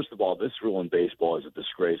said. First of all, this rule in baseball is a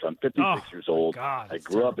disgrace. I'm 56 years old. God, I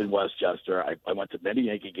grew up in Westchester. I went to many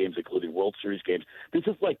Yankee games, including World Series games. This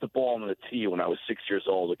is like the ball on the tee when I was 6 years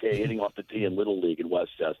old, okay, hitting off the tee in Little League in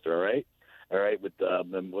Westchester, all right? All right, with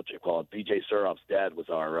what you call it, B.J. Suroff's dad was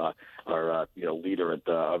our leader at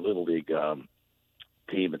our Little League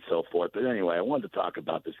team and so forth. But anyway, I wanted to talk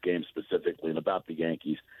about this game specifically and about the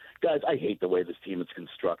Yankees. Guys, I hate the way this team is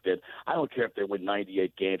constructed. I don't care if they win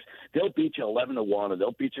 98 games. They'll beat you 11-1, and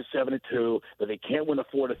they'll beat you 7-2, but they can't win a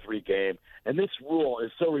 4-3 game. And this rule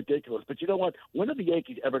is so ridiculous. But you know what? When are the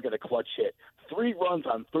Yankees ever going to clutch hit? 3 runs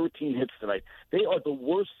on 13 hits tonight. They are the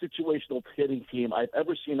worst situational hitting team I've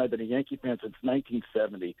ever seen. I've been a Yankee fan since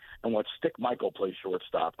 1970 and watched Stick Michael play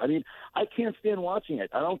shortstop. I mean, I can't stand watching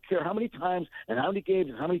it. I don't care how many times and how many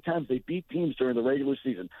games and how many times they beat teams during the regular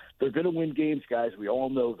season. They're going to win games, guys. We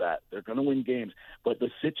all know that. They're going to win games. But the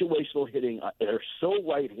situational hitting, they're so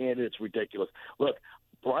right-handed, it's ridiculous. Look,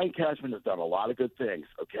 Brian Cashman has done a lot of good things,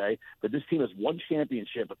 okay? But this team has one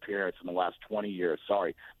championship appearance in the last 20 years.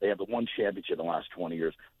 Sorry, they have the one championship in the last 20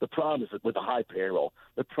 years. The problem is that with the high payroll,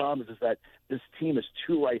 the problem is that this team is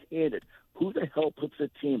too right-handed. Who the hell puts a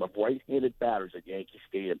team of right-handed batters at Yankee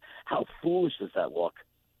Stadium? How foolish does that look?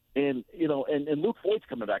 And, and Luke Voigt's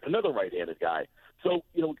coming back, another right-handed guy. So,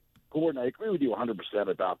 Gordon, I agree with you 100%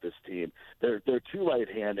 about this team. They're too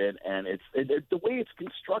right-handed, and the way it's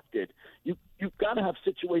constructed, you've got to have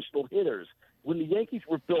situational hitters. When the Yankees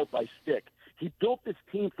were built by Stick, he built this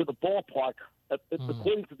team for the ballpark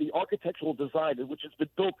according to the architectural design, which has been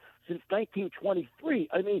built since 1923.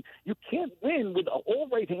 I mean, you can't win with an all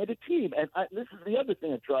right-handed team. And this is the other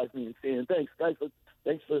thing that drives me insane. And thanks, guys.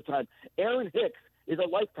 Thanks for the time. Aaron Hicks is a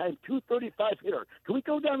lifetime 235 hitter. Can we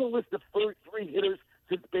go down the list of 3 hitters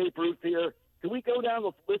since Babe Ruth here? Can we go down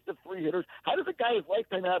the list of 3 hitters? How does a guy whose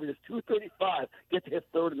lifetime average is 235 get to hit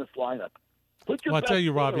third in this lineup? I'll tell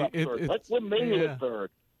you, Robbie, let's eliminate hit third.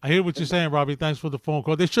 I hear what you're saying, Robbie. Thanks for the phone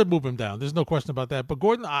call. They should move him down. There's no question about that. But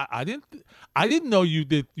Gordon, I didn't know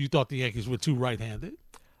you thought the Yankees were too right-handed.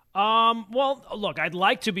 Well, look, I'd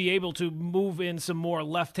like to be able to move in some more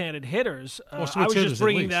left-handed hitters. I was just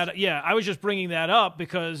bringing that. Yeah, I was just bringing that up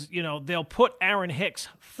because they'll put Aaron Hicks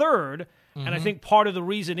third. Mm-hmm. And I think part of the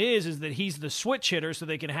reason is that he's the switch hitter, so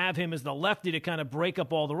they can have him as the lefty to kind of break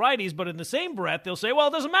up all the righties. But in the same breath, they'll say, well,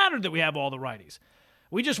 it doesn't matter that we have all the righties.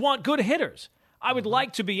 We just want good hitters. I would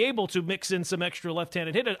like to be able to mix in some extra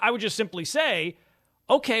left-handed hitters. I would just simply say,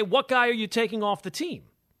 okay, what guy are you taking off the team?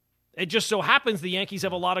 It just so happens the Yankees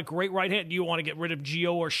have a lot of great right-hand. Do you want to get rid of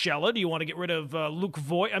Gio Urshela? Do you want to get rid of Luke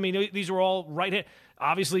Voigt? I mean, these are all right-hand.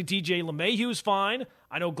 Obviously, DJ LeMahieu's fine.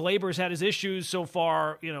 I know Glaber's had his issues so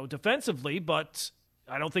far, defensively, but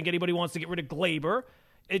I don't think anybody wants to get rid of Glaber.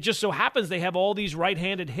 It just so happens they have all these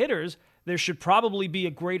right-handed hitters. There should probably be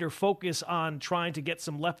a greater focus on trying to get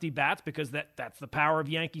some lefty bats because that's the power of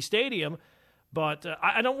Yankee Stadium. But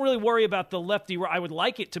I don't really worry about the lefty. I would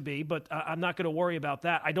like it to be, but I'm not going to worry about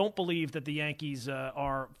that. I don't believe that the Yankees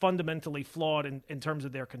are fundamentally flawed in terms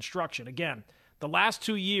of their construction. Again, the last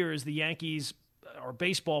 2 years the Yankees or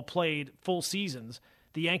baseball played full seasons,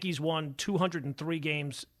 the Yankees won 203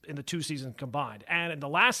 games in the 2 seasons combined. And in the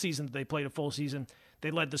last season that they played a full season,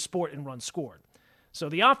 they led the sport in runs scored. So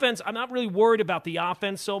the offense, I'm not really worried about the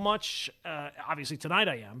offense so much. Obviously, tonight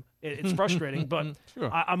I am. It's frustrating, but sure.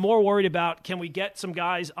 I'm more worried about can we get some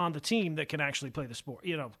guys on the team that can actually play the sport,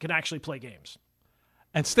 can actually play games.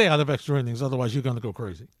 And stay out of extra innings, otherwise you're going to go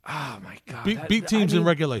crazy. Oh, my God. Beat teams in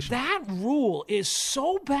regulation. That rule is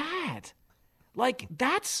so bad. Like,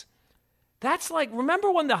 that's like, remember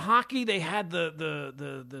when the hockey, they had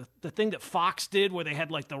the thing that Fox did where they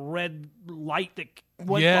had, like, the red light that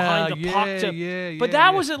went behind the puck. But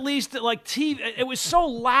that was at least, like, TV. It was so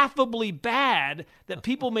laughably bad that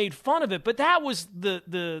people made fun of it. But that was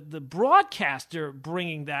the broadcaster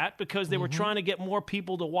bringing that because they were trying to get more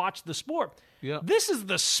people to watch the sport. Yep. This is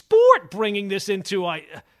the sport bringing this into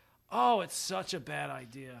it's such a bad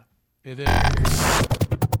idea. It is.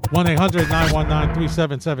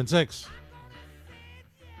 1-800-919-3776.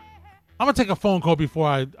 I'm going to take a phone call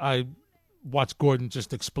before I watch Gordon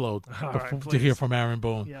just explode to hear from Aaron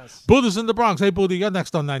Boone. Yes. Buddha's in the Bronx. Hey, Buddha, you're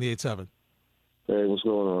next on 98.7. Hey, what's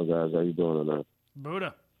going on, guys? How you doing tonight?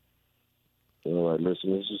 Buddha. All right,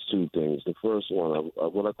 listen, this is two things. The first one,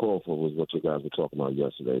 what I called for was what you guys were talking about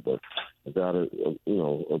yesterday, but I got to,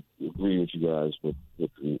 agree with you guys with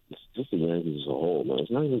just the Yankees as a whole, man.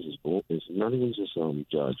 It's not even just Boone. It's not even just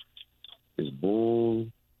Judge. It's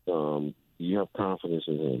Boone. You have confidence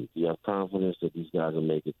in him. You have confidence that these guys will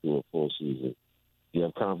make it through a full season. You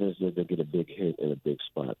have confidence that they get a big hit in a big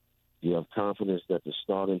spot. You have confidence that the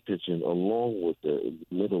starting pitching, along with the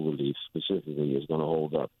middle relief specifically, is going to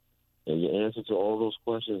hold up. And your answer to all those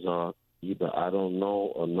questions are either I don't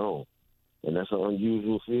know or no. And that's an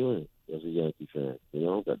unusual feeling as a Yankee fan. You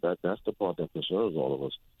know, that's the part that concerns all of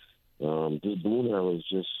us. This Boone era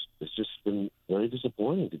it's just been very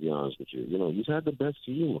disappointing, to be honest with you. You know, he's had the best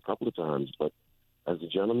team a couple of times, but as the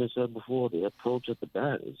gentleman said before, the approach at the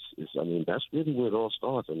bat that's really where it all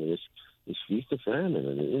starts. I mean, it's feast or famine,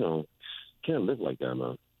 and can't live like that,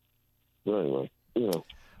 man. But anyway,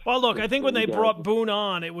 Well, look, I think when they brought Boone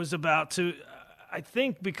on, it was I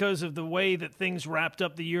think because of the way that things wrapped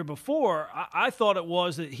up the year before, I thought it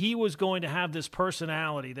was that he was going to have this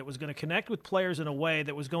personality that was going to connect with players in a way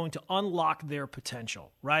that was going to unlock their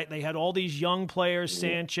potential, right? They had all these young players,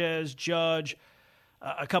 Sanchez, Judge,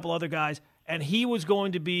 a couple other guys, and he was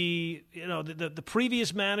going to be, the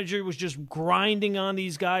previous manager was just grinding on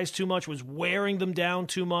these guys too much, was wearing them down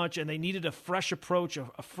too much, and they needed a fresh approach,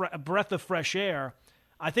 a breath of fresh air.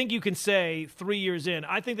 I think you can say 3 years in,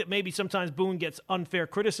 I think that maybe sometimes Boone gets unfair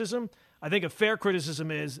criticism. I think a fair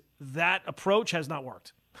criticism is that approach has not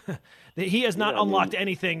worked. He has not unlocked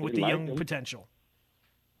anything with the young potential.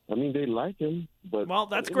 I mean, they like him, but... Well,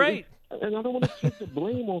 that's great. And I don't want to take the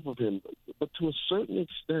blame off of him, but to a certain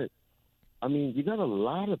extent, I mean, you got a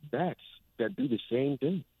lot of bats that do the same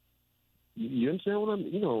thing. You understand what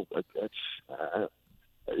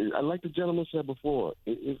I like the gentleman said before,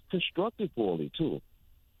 it's constructed poorly, too.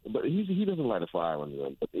 But he doesn't light a fire under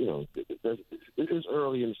them. But, it is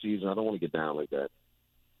early in the season. I don't want to get down like that.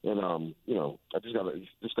 And, I just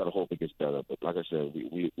gotta hope it gets better. But like I said,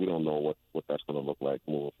 we don't know what that's going to look like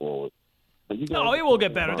moving forward. No, it will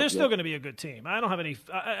get better. They're still going to be a good team. I don't have any.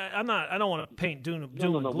 I don't want to paint doom and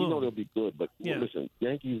gloom. We know they'll be good, but listen,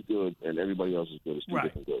 Yankees good and everybody else is good. It's two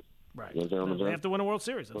different good. Right. They have to win a World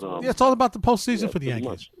Series. It's all about the postseason for the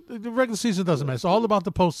Yankees. The regular season doesn't matter. It's all about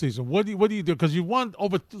the postseason. What do you do? Because you won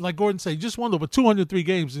over, like Gordon said, you just won over 203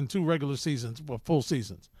 games in 2 regular seasons or full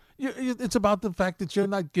seasons. It's about the fact that you're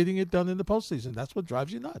not getting it done in the postseason. That's what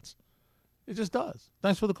drives you nuts. It just does.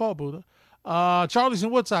 Thanks for the call, Buddha. Charlie's in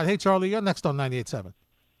Woodside. Hey, Charlie, you're next on 98.7.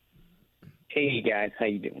 Hey, guys. How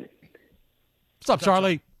you doing? What's up,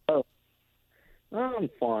 Charlie? I'm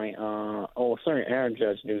fine. Sorry, Aaron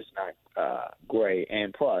Judge news is not great.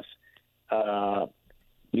 And plus,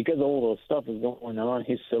 because all the stuff is going on,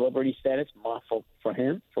 his celebrity status, for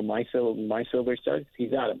my celebrity status,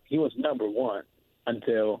 he's out of. He was number 1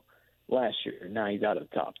 until last year. Now he's out of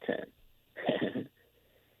the top 10.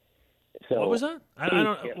 So, what was that? I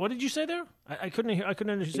don't. What did you say there? I couldn't hear. I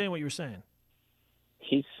couldn't understand what you were saying.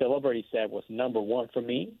 His celebrity status was number 1 for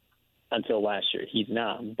me until last year. He's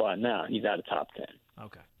not, but now he's out of top 10.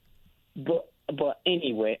 Okay. But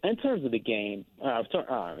anyway, in terms of the game,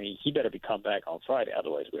 he better be come back on Friday.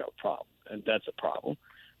 Otherwise, we have a problem, and that's a problem.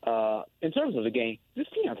 In terms of the game, this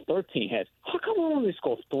team has 13 hits. How come they only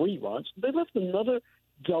scored 3 runs? They left another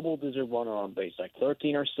double-digit runner on base, like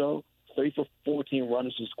 13 or so. 3 for 14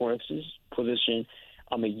 runners in scoring position.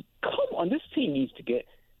 I mean, come on, this team needs to get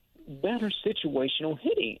better situational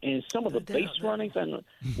hitting, and some of the base runnings and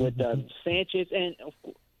with Sanchez and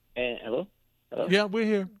hello. Yeah, we're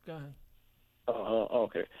here. Go ahead.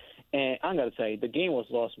 Okay. And I'm gonna say the game was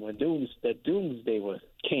lost when doomsday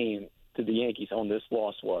came to the Yankees on this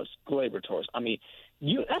loss was Gleyber Torres. I mean,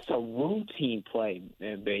 that's a routine play,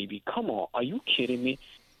 man, baby. Come on, are you kidding me?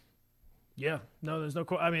 Yeah, no, there's no.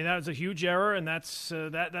 I mean, that was a huge error, and that's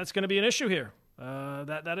going to be an issue here.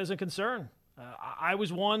 That is a concern. I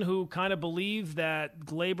was one who kind of believed that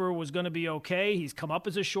Gleyber was going to be okay. He's come up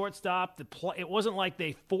as a shortstop. It wasn't like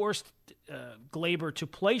they forced Gleyber to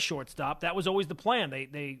play shortstop. That was always the plan.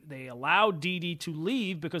 They allowed Didi to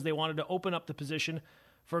leave because they wanted to open up the position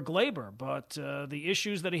for Gleyber. But the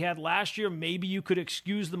issues that he had last year, maybe you could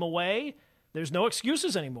excuse them away. There's no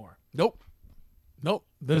excuses anymore. Nope,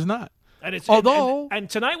 there's not. And it's although and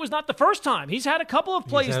tonight was not the first time. He's had a couple of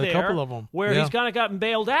plays there, a couple of them, where he's kind of gotten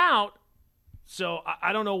bailed out. So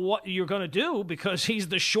I don't know what you're going to do because he's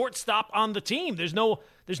the shortstop on the team. There's no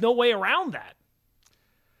way around that.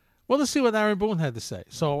 Well, let's see what Aaron Boone had to say.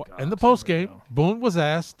 So in the postgame, Boone was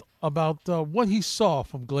asked about what he saw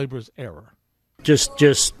from Gleyber's error. Just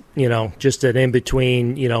an in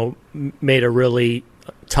between. Made a really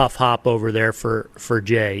tough hop over there for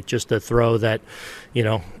Jay. Just a throw that,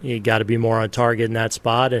 you got to be more on target in that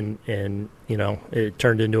spot, and it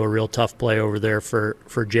turned into a real tough play over there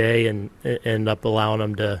for Jay, and it ended up allowing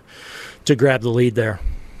him to grab the lead there.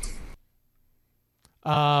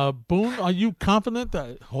 Boone, are you confident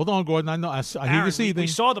that? Hold on, Gordon. I know. I hear you see. We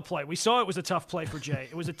saw the play. We saw it was a tough play for Jay.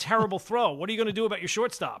 It was a terrible throw. What are you going to do about your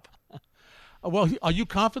shortstop? Well, are you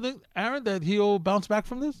confident, Aaron, that he'll bounce back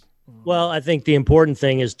from this? Well, I think the important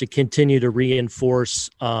thing is to continue to reinforce,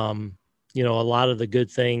 a lot of the good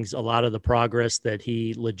things, a lot of the progress that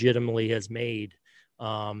he legitimately has made,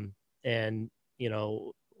 and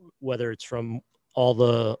whether it's from all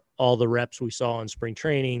the reps we saw in spring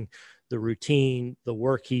training, the routine, the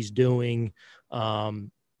work he's doing,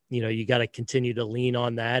 you got to continue to lean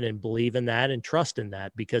on that and believe in that and trust in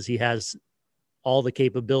that, because he has all the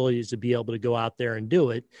capabilities to be able to go out there and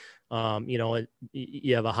do it.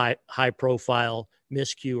 You have a high profile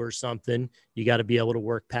miscue or something, you got to be able to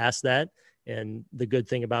work past that. And the good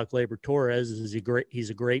thing about Gleyber Torres is he's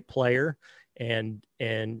a great player, and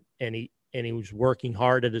he was working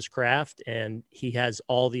hard at his craft, and he has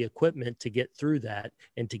all the equipment to get through that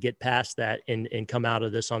and to get past that and come out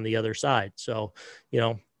of this on the other side. So,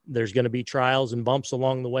 there's going to be trials and bumps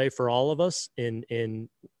along the way for all of us in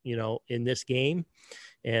this game.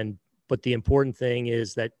 But the important thing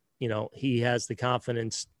is that, he has the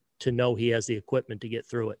confidence to know he has the equipment to get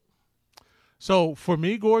through it. So for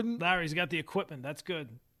me, Gordon, Larry's got the equipment. That's good.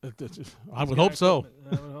 I would hope so.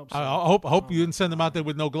 I hope you didn't send him out there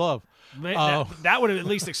with no glove. That would at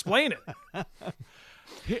least explain it. I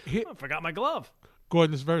forgot my glove.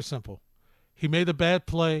 Gordon, it's very simple. He made a bad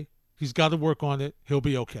play. He's got to work on it. He'll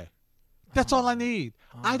be okay. That's all I need.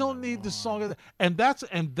 I don't need the song. And that's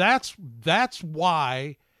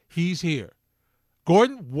why he's here.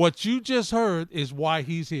 Gordon, what you just heard is why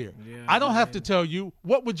he's here. Yeah, I don't have to tell you.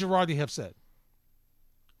 What would Girardi have said?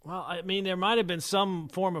 Well, I mean, there might have been some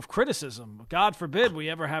form of criticism. God forbid we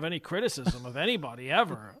ever have any criticism of anybody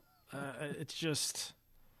ever. It's just,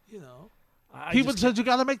 People said you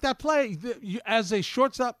got to make that play. As a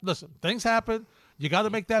shortstop, listen, things happen. You got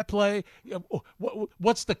to make that play.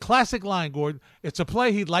 What's the classic line, Gordon? It's a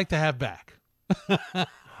play he'd like to have back. Oh,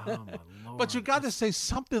 my Lord. But you got to say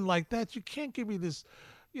something like that. You can't give me this,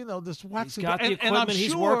 this waxing. He's got the equipment.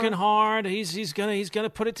 He's working hard. He's gonna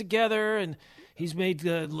put it together, and he's made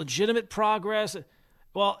legitimate progress.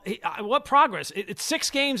 Well, what progress? It's 6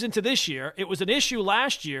 games into this year. It was an issue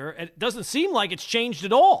last year, and it doesn't seem like it's changed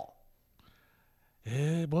at all.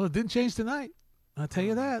 Yeah, well, it didn't change tonight. I'll tell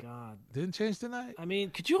you that. God. Didn't change tonight. I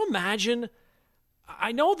mean, could you imagine?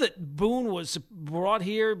 I know that Boone was brought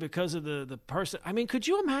here because of the person. I mean, could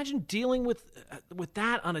you imagine dealing with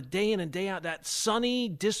that on a day in and day out, that sunny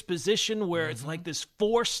disposition where it's like this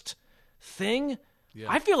forced thing? Yeah.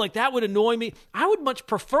 I feel like that would annoy me. I would much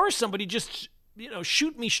prefer somebody just,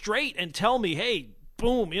 shoot me straight and tell me, hey,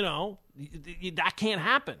 boom, that can't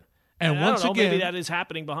happen. And once again, maybe that is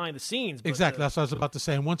happening behind the scenes. But, exactly, that's what I was about to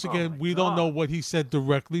say. And once again, we don't know what he said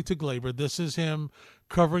directly to Gleyber. This is him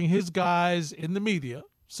covering his guys in the media,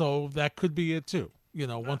 so that could be it too.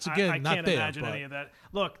 Once again, I not can't there. Imagine any of that.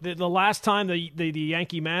 Look, the last time the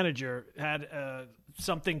Yankee manager had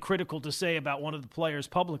something critical to say about one of the players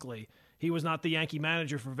publicly, he was not the Yankee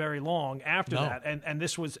manager for very long after that, and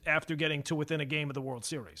this was after getting to within a game of the World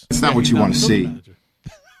Series. It's not what you want to see.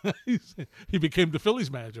 He became the Phillies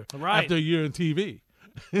manager after a year in TV.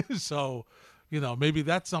 So, maybe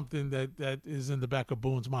that's something that is in the back of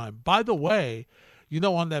Boone's mind. By the way,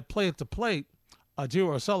 on that play at the plate, Gio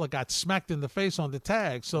Urshela got smacked in the face on the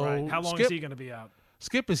tag. So how long is he going to be out?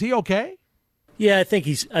 Skip, is he okay? Yeah, I think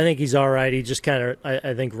he's all right. He just kind of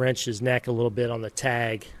I think wrenched his neck a little bit on the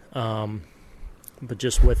tag, but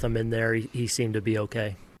just with him in there, he seemed to be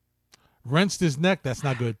okay. Wrenched his neck. That's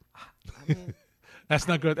not good. That's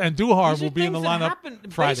not good. And Duhar will be in the lineup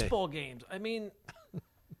Friday. Baseball games. I mean, oh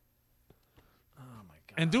my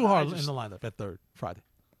God. And Duhar in the lineup at third Friday.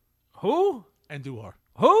 Who? And Duhar.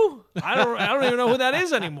 Who? I don't even know who that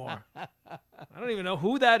is anymore. I don't even know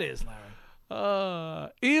who that is, Larry.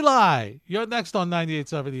 Eli, you're next on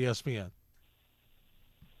 98.7 ESPN.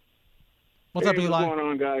 What's up, Eli? What's going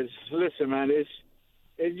on, guys? Listen, man,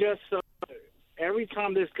 it's just every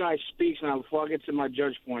time this guy speaks now, before I get to my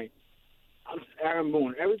judge point, Aaron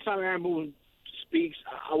Boone. Every time Aaron Boone speaks,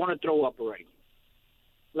 I want to throw up already.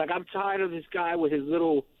 Like, I'm tired of this guy with his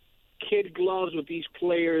little kid gloves with these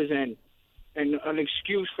players and an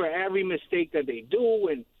excuse for every mistake that they do.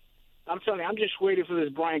 And I'm telling you, I'm just waiting for this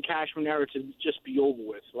Brian Cashman era to just be over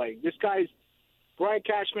with. Like, this guy's Brian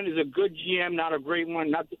Cashman is a good GM, not a great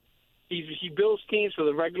one. He builds teams for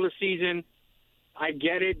the regular season. I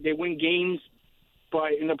get it. They win games.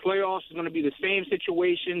 But in the playoffs, it's going to be the same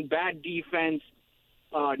situation, bad defense,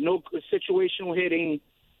 no situational hitting,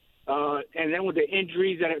 and then with the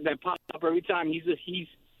injuries that pop up every time, he's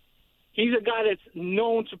a guy that's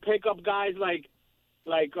known to pick up guys like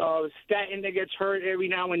Stanton that gets hurt every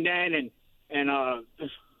now and then, and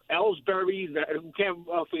Ellsbury. Who can't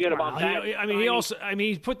forget about that.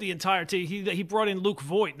 He put the entire team. He brought in Luke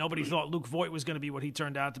Voit. Nobody thought Luke Voit was going to be what he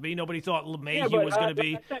turned out to be. Nobody thought LeMahieu was going to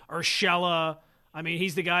be Urshela. I mean,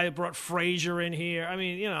 he's the guy that brought Frazier in here. I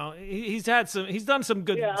mean, he's done some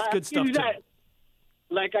good stuff too.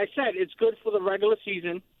 Like I said, it's good for the regular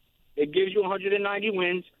season. It gives you 190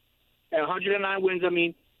 wins, 109 wins. I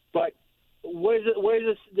mean, but where's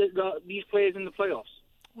these players in the playoffs?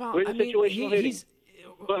 Well, where's the situational hitting?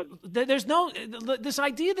 But there's this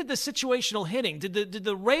idea that the situational hitting. Did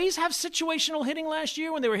the Rays have situational hitting last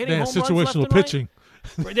year when they were hitting home runs left and right? Situational pitching.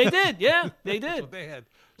 They did, yeah, they did. That's what they had.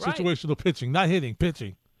 Situational pitching, not hitting,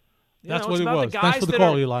 pitching. That's what it was. The guys Thanks for the that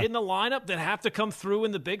call, are Eli. in the lineup that have to come through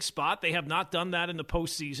in the big spot. They have not done that in the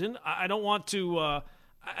postseason. I don't want to. I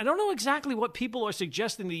don't know exactly what people are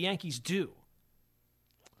suggesting the Yankees do.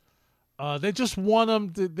 They just want them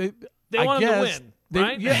to. They want them to win,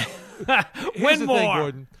 right? Yeah. Win the more. Thing,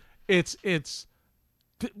 Gordon. It's.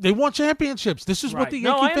 They want championships. This is what the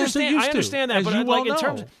Yankee fans are used to. I understand that, as but you well in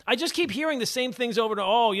terms, I just keep hearing the same things over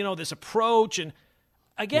to this approach and.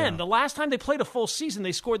 Again, the last time they played a full season,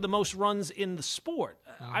 they scored the most runs in the sport.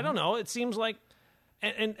 I don't know. It seems like,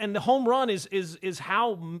 and the home run is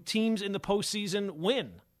how teams in the postseason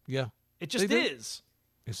win. Yeah, it just is.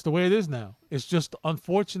 It's the way it is now. It's just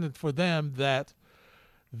unfortunate for them that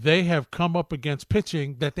they have come up against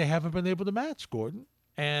pitching that they haven't been able to match, Gordon.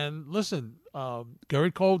 And listen,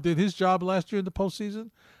 Gerrit Cole did his job last year in the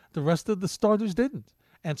postseason. The rest of the starters didn't.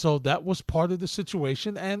 And so that was part of the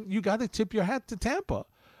situation, and you got to tip your hat to Tampa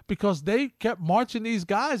because they kept marching these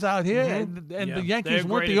guys out here, and the Yankees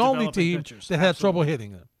weren't the only team that had trouble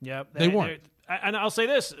hitting them. Yep. They weren't. And I'll say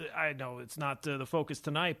this, I know it's not the focus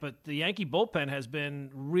tonight, but the Yankee bullpen has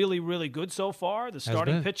been really, really good so far. The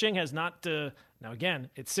starting pitching has not now,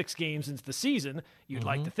 again, it's 6 games into the season. You'd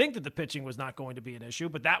like to think that the pitching was not going to be an issue,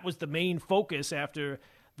 but that was the main focus after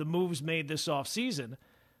the moves made this offseason.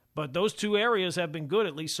 But those 2 areas have been good,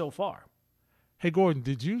 at least so far. Hey, Gordon,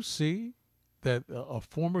 did you see that a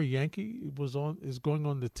former Yankee is going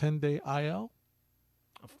on the 10-day IL?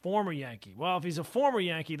 A former Yankee. Well, if he's a former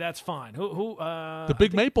Yankee, that's fine. Who? The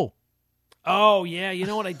Big Maple. Oh, yeah. You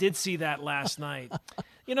know what? I did see that last night.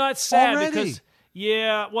 It's sad because,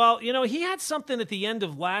 he had something at the end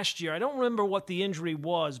of last year. I don't remember what the injury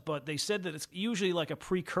was, but they said that it's usually like a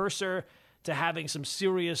precursor to having some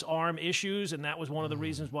serious arm issues, and that was one of the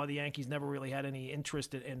reasons why the Yankees never really had any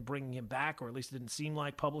interest in bringing him back, or at least it didn't seem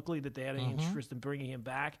like publicly that they had any interest in bringing him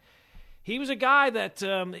back. He was a guy that,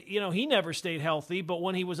 he never stayed healthy, but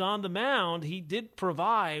when he was on the mound, he did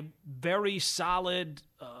provide very solid,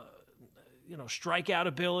 strikeout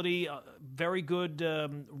ability, very good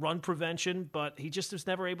run prevention, but he just was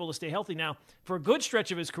never able to stay healthy. Now, for a good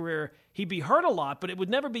stretch of his career, he'd be hurt a lot, but it would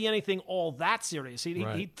never be anything all that serious.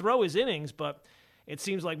 He'd throw his innings, but it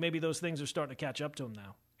seems like maybe those things are starting to catch up to him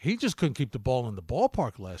now. He just couldn't keep the ball in the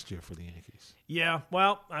ballpark last year for the Yankees. Yeah,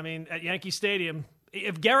 well, I mean, at Yankee Stadium,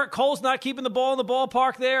 if Gerrit Cole's not keeping the ball in the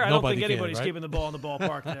ballpark there, I don't think anybody's keeping the ball in the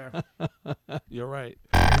ballpark there. You're right.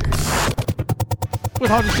 With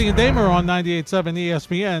Hardesty and Damer on 98.7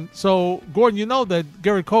 ESPN. So, Gordon, you know that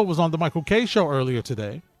Gerrit Cole was on the Michael Kay show earlier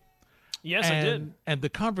today. Yes, I did. And the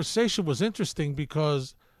conversation was interesting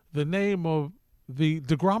because the name of the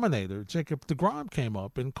DeGrominator, Jacob DeGrom, came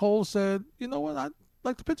up, and Cole said, you know what, I'd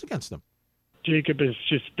like to pitch against him. Jacob has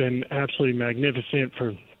just been absolutely magnificent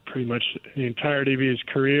for pretty much the entirety of his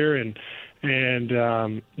career, and it's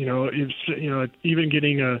even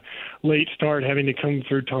getting a late start, having to come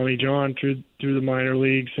through Tommy John through the minor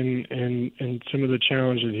leagues, and some of the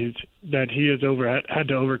challenges that he has had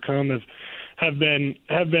to overcome have been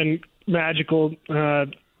magical,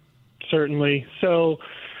 certainly. So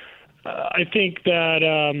I think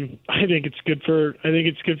it's good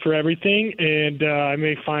for everything, and I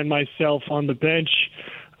may find myself on the bench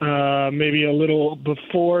maybe a little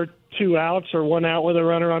before 2 outs or 1 out with a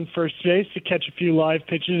runner on first base to catch a few live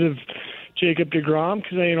pitches of Jacob DeGrom,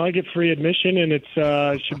 because I get free admission, and it's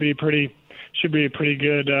should be a pretty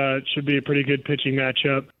good pitching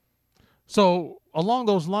matchup. So along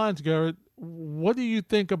those lines, Gerrit, what do you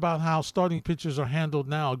think about how starting pitchers are handled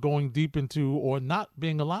now, going deep into or not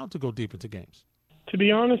being allowed to go deep into games? To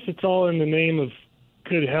be honest, it's all in the name of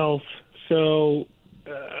good health. So,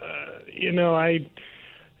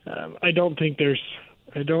 I don't think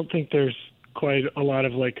there's quite a lot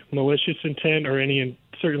of like malicious intent or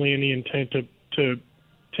certainly any intent to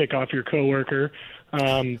tick off your coworker.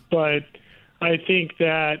 But I think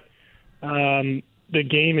that the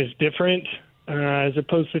game is different as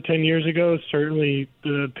opposed to 10 years ago. Certainly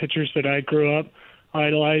the pitchers that I grew up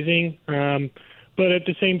idolizing. But at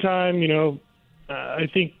the same time, I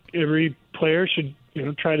think every player should,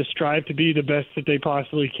 try to strive to be the best that they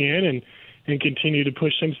possibly can and continue to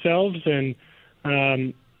push themselves. And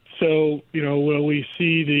so, will we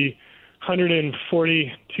see the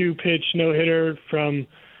 142 pitch no-hitter from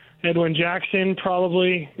Edwin Jackson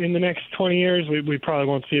probably in the next 20 years? We probably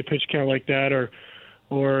won't see a pitch count like that or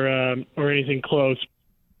anything close.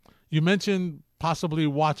 You mentioned possibly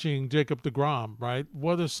watching Jacob deGrom, right?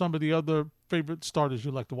 What are some of the other favorite starters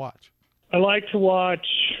you like to watch? I like to watch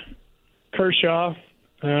Kershaw.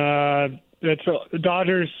 The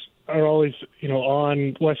Dodgers are always,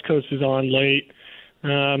 on. West Coast is on late.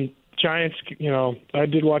 Giants, I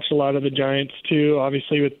did watch a lot of the Giants too,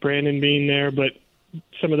 obviously with Brandon being there, but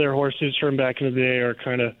some of their horses from back in the day are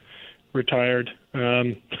kind of retired,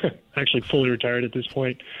 actually fully retired at this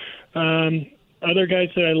point. Other guys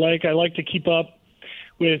that I like to keep up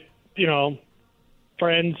with,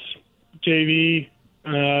 friends, JV,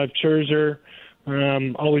 Scherzer.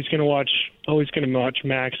 Always going to watch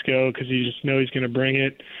Max go because you just know he's going to bring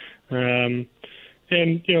it. And,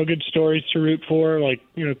 good stories to root for, like,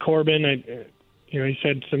 Corbin, he's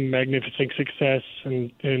had some magnificent success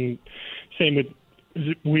and same with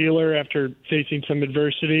Wheeler after facing some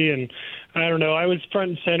adversity. And I don't know, I was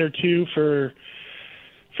front and center too for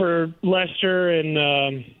Lester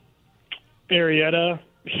and Arrieta,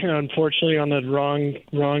 unfortunately on the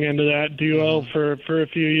wrong end of that duo for a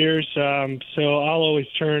few years. So I'll always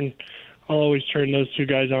turn those two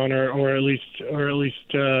guys on or at least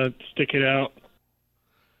stick it out.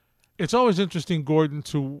 It's always interesting, Gordon,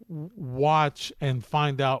 to watch and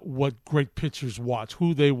find out what great pitchers watch,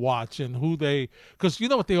 who they watch, and because you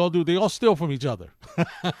know what they all do? They all steal from each other.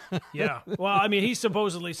 Yeah. Well, I mean, he's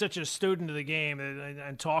supposedly such a student of the game,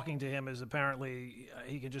 and talking to him is apparently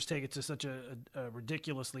he can just take it to such a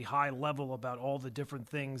ridiculously high level about all the different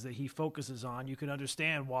things that he focuses on. You can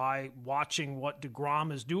understand why watching what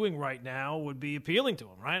DeGrom is doing right now would be appealing to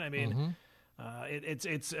him, right? I mean,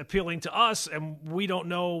 it's appealing to us, and we don't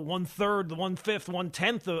know 1/3, 1/5,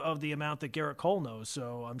 1/10 of the amount that Garrett Cole knows.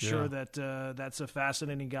 So I'm sure that that's a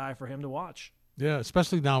fascinating guy for him to watch. Yeah,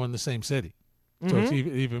 especially now in the same city. So it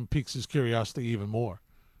even piques his curiosity even more.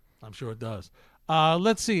 I'm sure it does.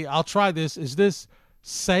 Let's see. I'll try this. Is this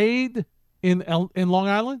Said in Long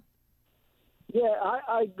Island? Yeah.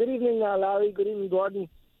 Good evening, Larry. Good evening, Gordon.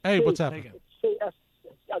 Hey, what's happening?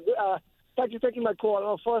 Thank you for taking my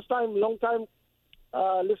call. First time, long time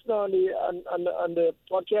listener on the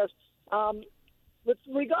podcast.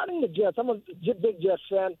 Regarding the Jets, I'm a big Jets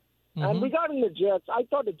fan, and regarding the Jets, I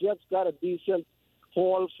thought the Jets got a decent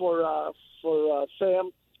haul for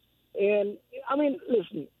Sam. And I mean,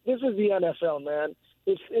 listen, this is the NFL, man.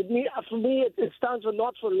 For me, it stands for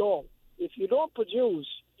not for long. If you don't produce,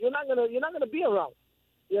 you're not gonna be around.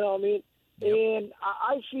 You know what I mean? Yep. And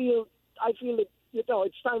I feel that.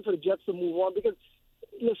 It's time for the Jets to move on because,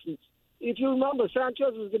 listen, if you remember,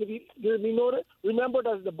 Sanchez is going to be remembered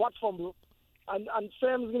as the butt fumbler, and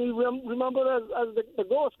Sam is going to be remembered as the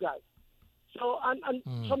ghost guy. So, and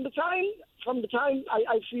from the time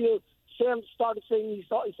I feel Sam started saying he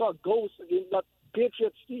saw a ghost against that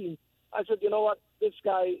Patriots team, I said, you know what, this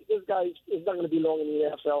guy is not going to be long in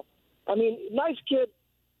the NFL. I mean, nice kid.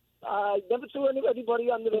 Never threw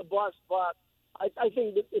anybody under the bus, but I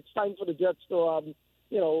think that it's time for the Jets to,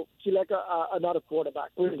 select another quarterback,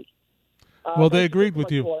 really. Well, they agreed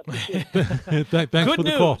with you. Thanks for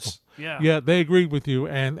the call. Yeah, they agreed with you,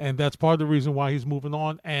 and that's part of the reason why he's moving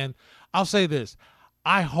on. And I'll say this.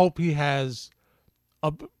 I hope he has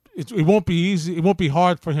it won't be easy. It won't be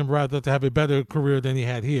hard for him, rather, to have a better career than he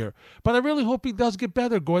had here. But I really hope he does get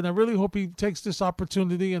better, Gordon. I really hope he takes this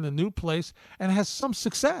opportunity in a new place and has some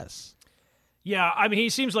success. Yeah, I mean, he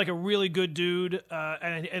seems like a really good dude,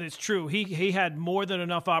 and it's true. He had more than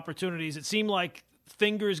enough opportunities. It seemed like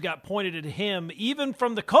fingers got pointed at him, even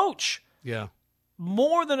from the coach. Yeah.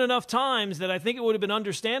 More than enough times that I think it would have been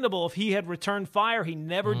understandable if he had returned fire. He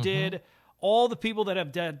never did. All the people that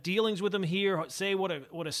have had dealings with him here say what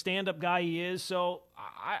a stand-up guy he is. So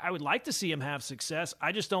I would like to see him have success.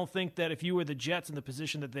 I just don't think that if you were the Jets in the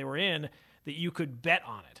position that they were in, that you could bet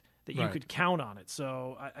on it, that you could count on it.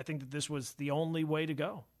 So I think that this was the only way to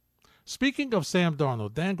go. Speaking of Sam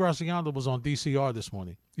Darnold, Dan Graziano was on DCR this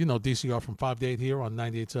morning. You know DCR from 5 to 8 here on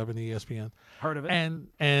 98.7 ESPN. Heard of it.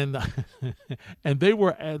 And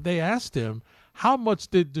they asked him, how much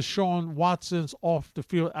did Deshaun Watson's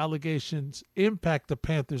off-the-field allegations impact the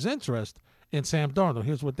Panthers' interest in Sam Darnold?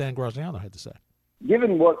 Here's what Dan Graziano had to say.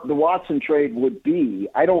 Given what the Watson trade would be,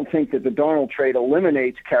 I don't think that the Darnold trade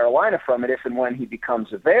eliminates Carolina from it if and when he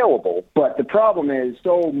becomes available. But the problem is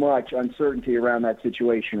so much uncertainty around that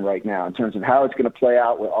situation right now in terms of how it's going to play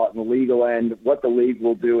out on the legal end, what the league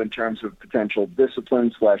will do in terms of potential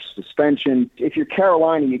discipline/suspension. If you're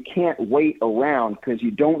Carolina, you can't wait around because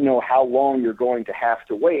you don't know how long you're going to have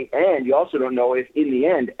to wait. And you also don't know if in the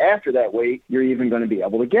end, after that wait, you're even going to be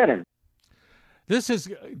able to get him.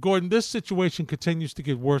 Gordon, this situation continues to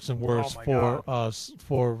get worse and worse for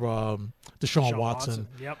Deshaun Watson.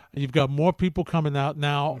 Yep. You've got more people coming out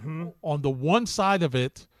now. On the one side of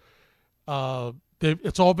it,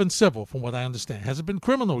 it's all been civil, from what I understand. It hasn't been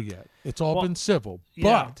criminal yet. It's all been civil.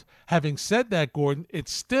 Yeah. But having said that, Gordon,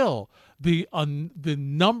 it's still the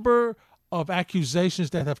number of accusations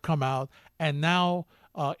that have come out, and now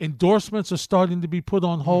endorsements are starting to be put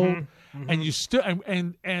on hold, and you still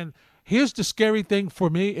and here's the scary thing for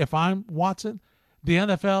me. If I'm Watson, the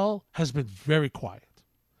NFL has been very quiet,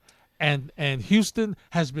 and Houston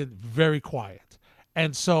has been very quiet,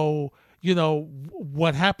 and so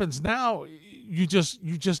what happens now. You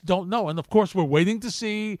just don't know, and of course we're waiting to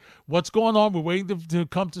see what's going on. We're waiting to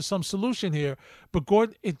come to some solution here. But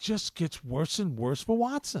Gordon, it just gets worse and worse for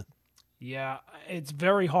Watson. Yeah, it's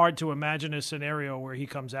very hard to imagine a scenario where he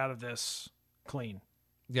comes out of this clean.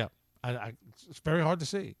 Yeah. It's very hard to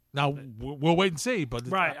see. Now we'll wait and see, but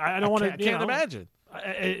right, I don't want to. I can't imagine.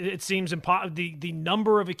 It seems impossible. The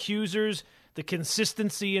number of accusers, the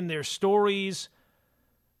consistency in their stories.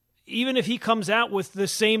 Even if he comes out with the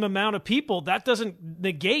same amount of people, that doesn't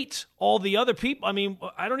negate all the other people. I mean,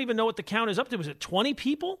 I don't even know what the count is up to. Was it 20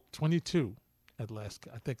 people? 22 at last.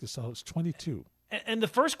 I think it's 22. And the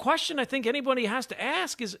first question I think anybody has to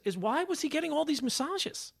ask is why was he getting all these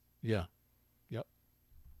massages? Yeah.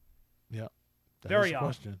 Yeah, that very is the odd.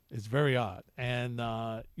 Question. It's very odd, and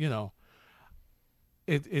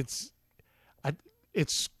it's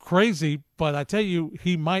crazy. But I tell you,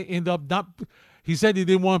 he might end up not. He said he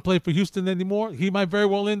didn't want to play for Houston anymore. He might very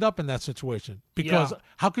well end up in that situation because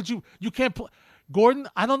how could you can't play Gordon?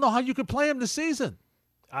 I don't know how you could play him this season.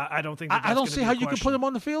 I don't think. I don't see how you can put him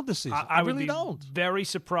on the field this season. I really don't. Very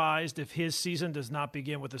surprised if his season does not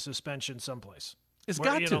begin with a suspension someplace. It's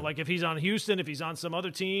got to. Like if he's on Houston, if he's on some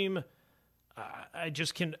other team. I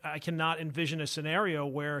cannot envision a scenario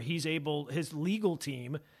where his legal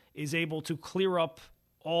team is able to clear up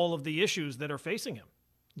all of the issues that are facing him.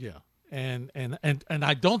 Yeah. And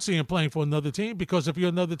I don't see him playing for another team because if you're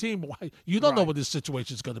another team, you don't know what this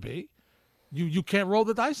situation is going to be. You can't roll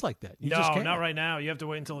the dice like that. You just can't. Not right now. You have to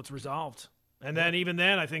wait until it's resolved. And then even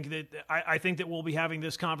then, I think that we'll be having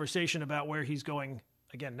this conversation about where he's going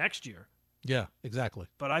again next year. Yeah, exactly.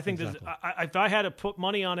 But I think if I had to put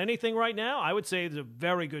money on anything right now, I would say there's a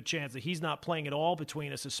very good chance that he's not playing at all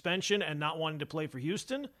between a suspension and not wanting to play for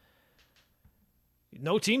Houston.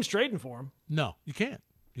 No team's trading for him. No, you can't.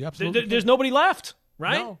 You absolutely There's nobody left,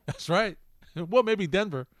 right? No, that's right. Well, maybe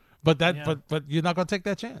Denver, but you're not going to take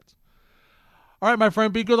that chance. All right, my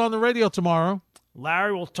friend, be good on the radio tomorrow.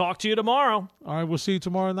 Larry, we'll talk to you tomorrow. All right, we'll see you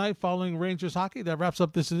tomorrow night following Rangers hockey. That wraps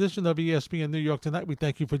up this edition of ESPN New York Tonight. We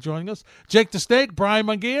thank you for joining us. Jake the Steak, Brian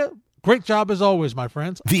Munguia, great job as always, my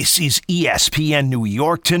friends. This is ESPN New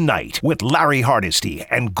York Tonight with Larry Hardesty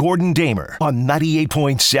and Gordon Damer on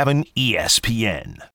 98.7 ESPN.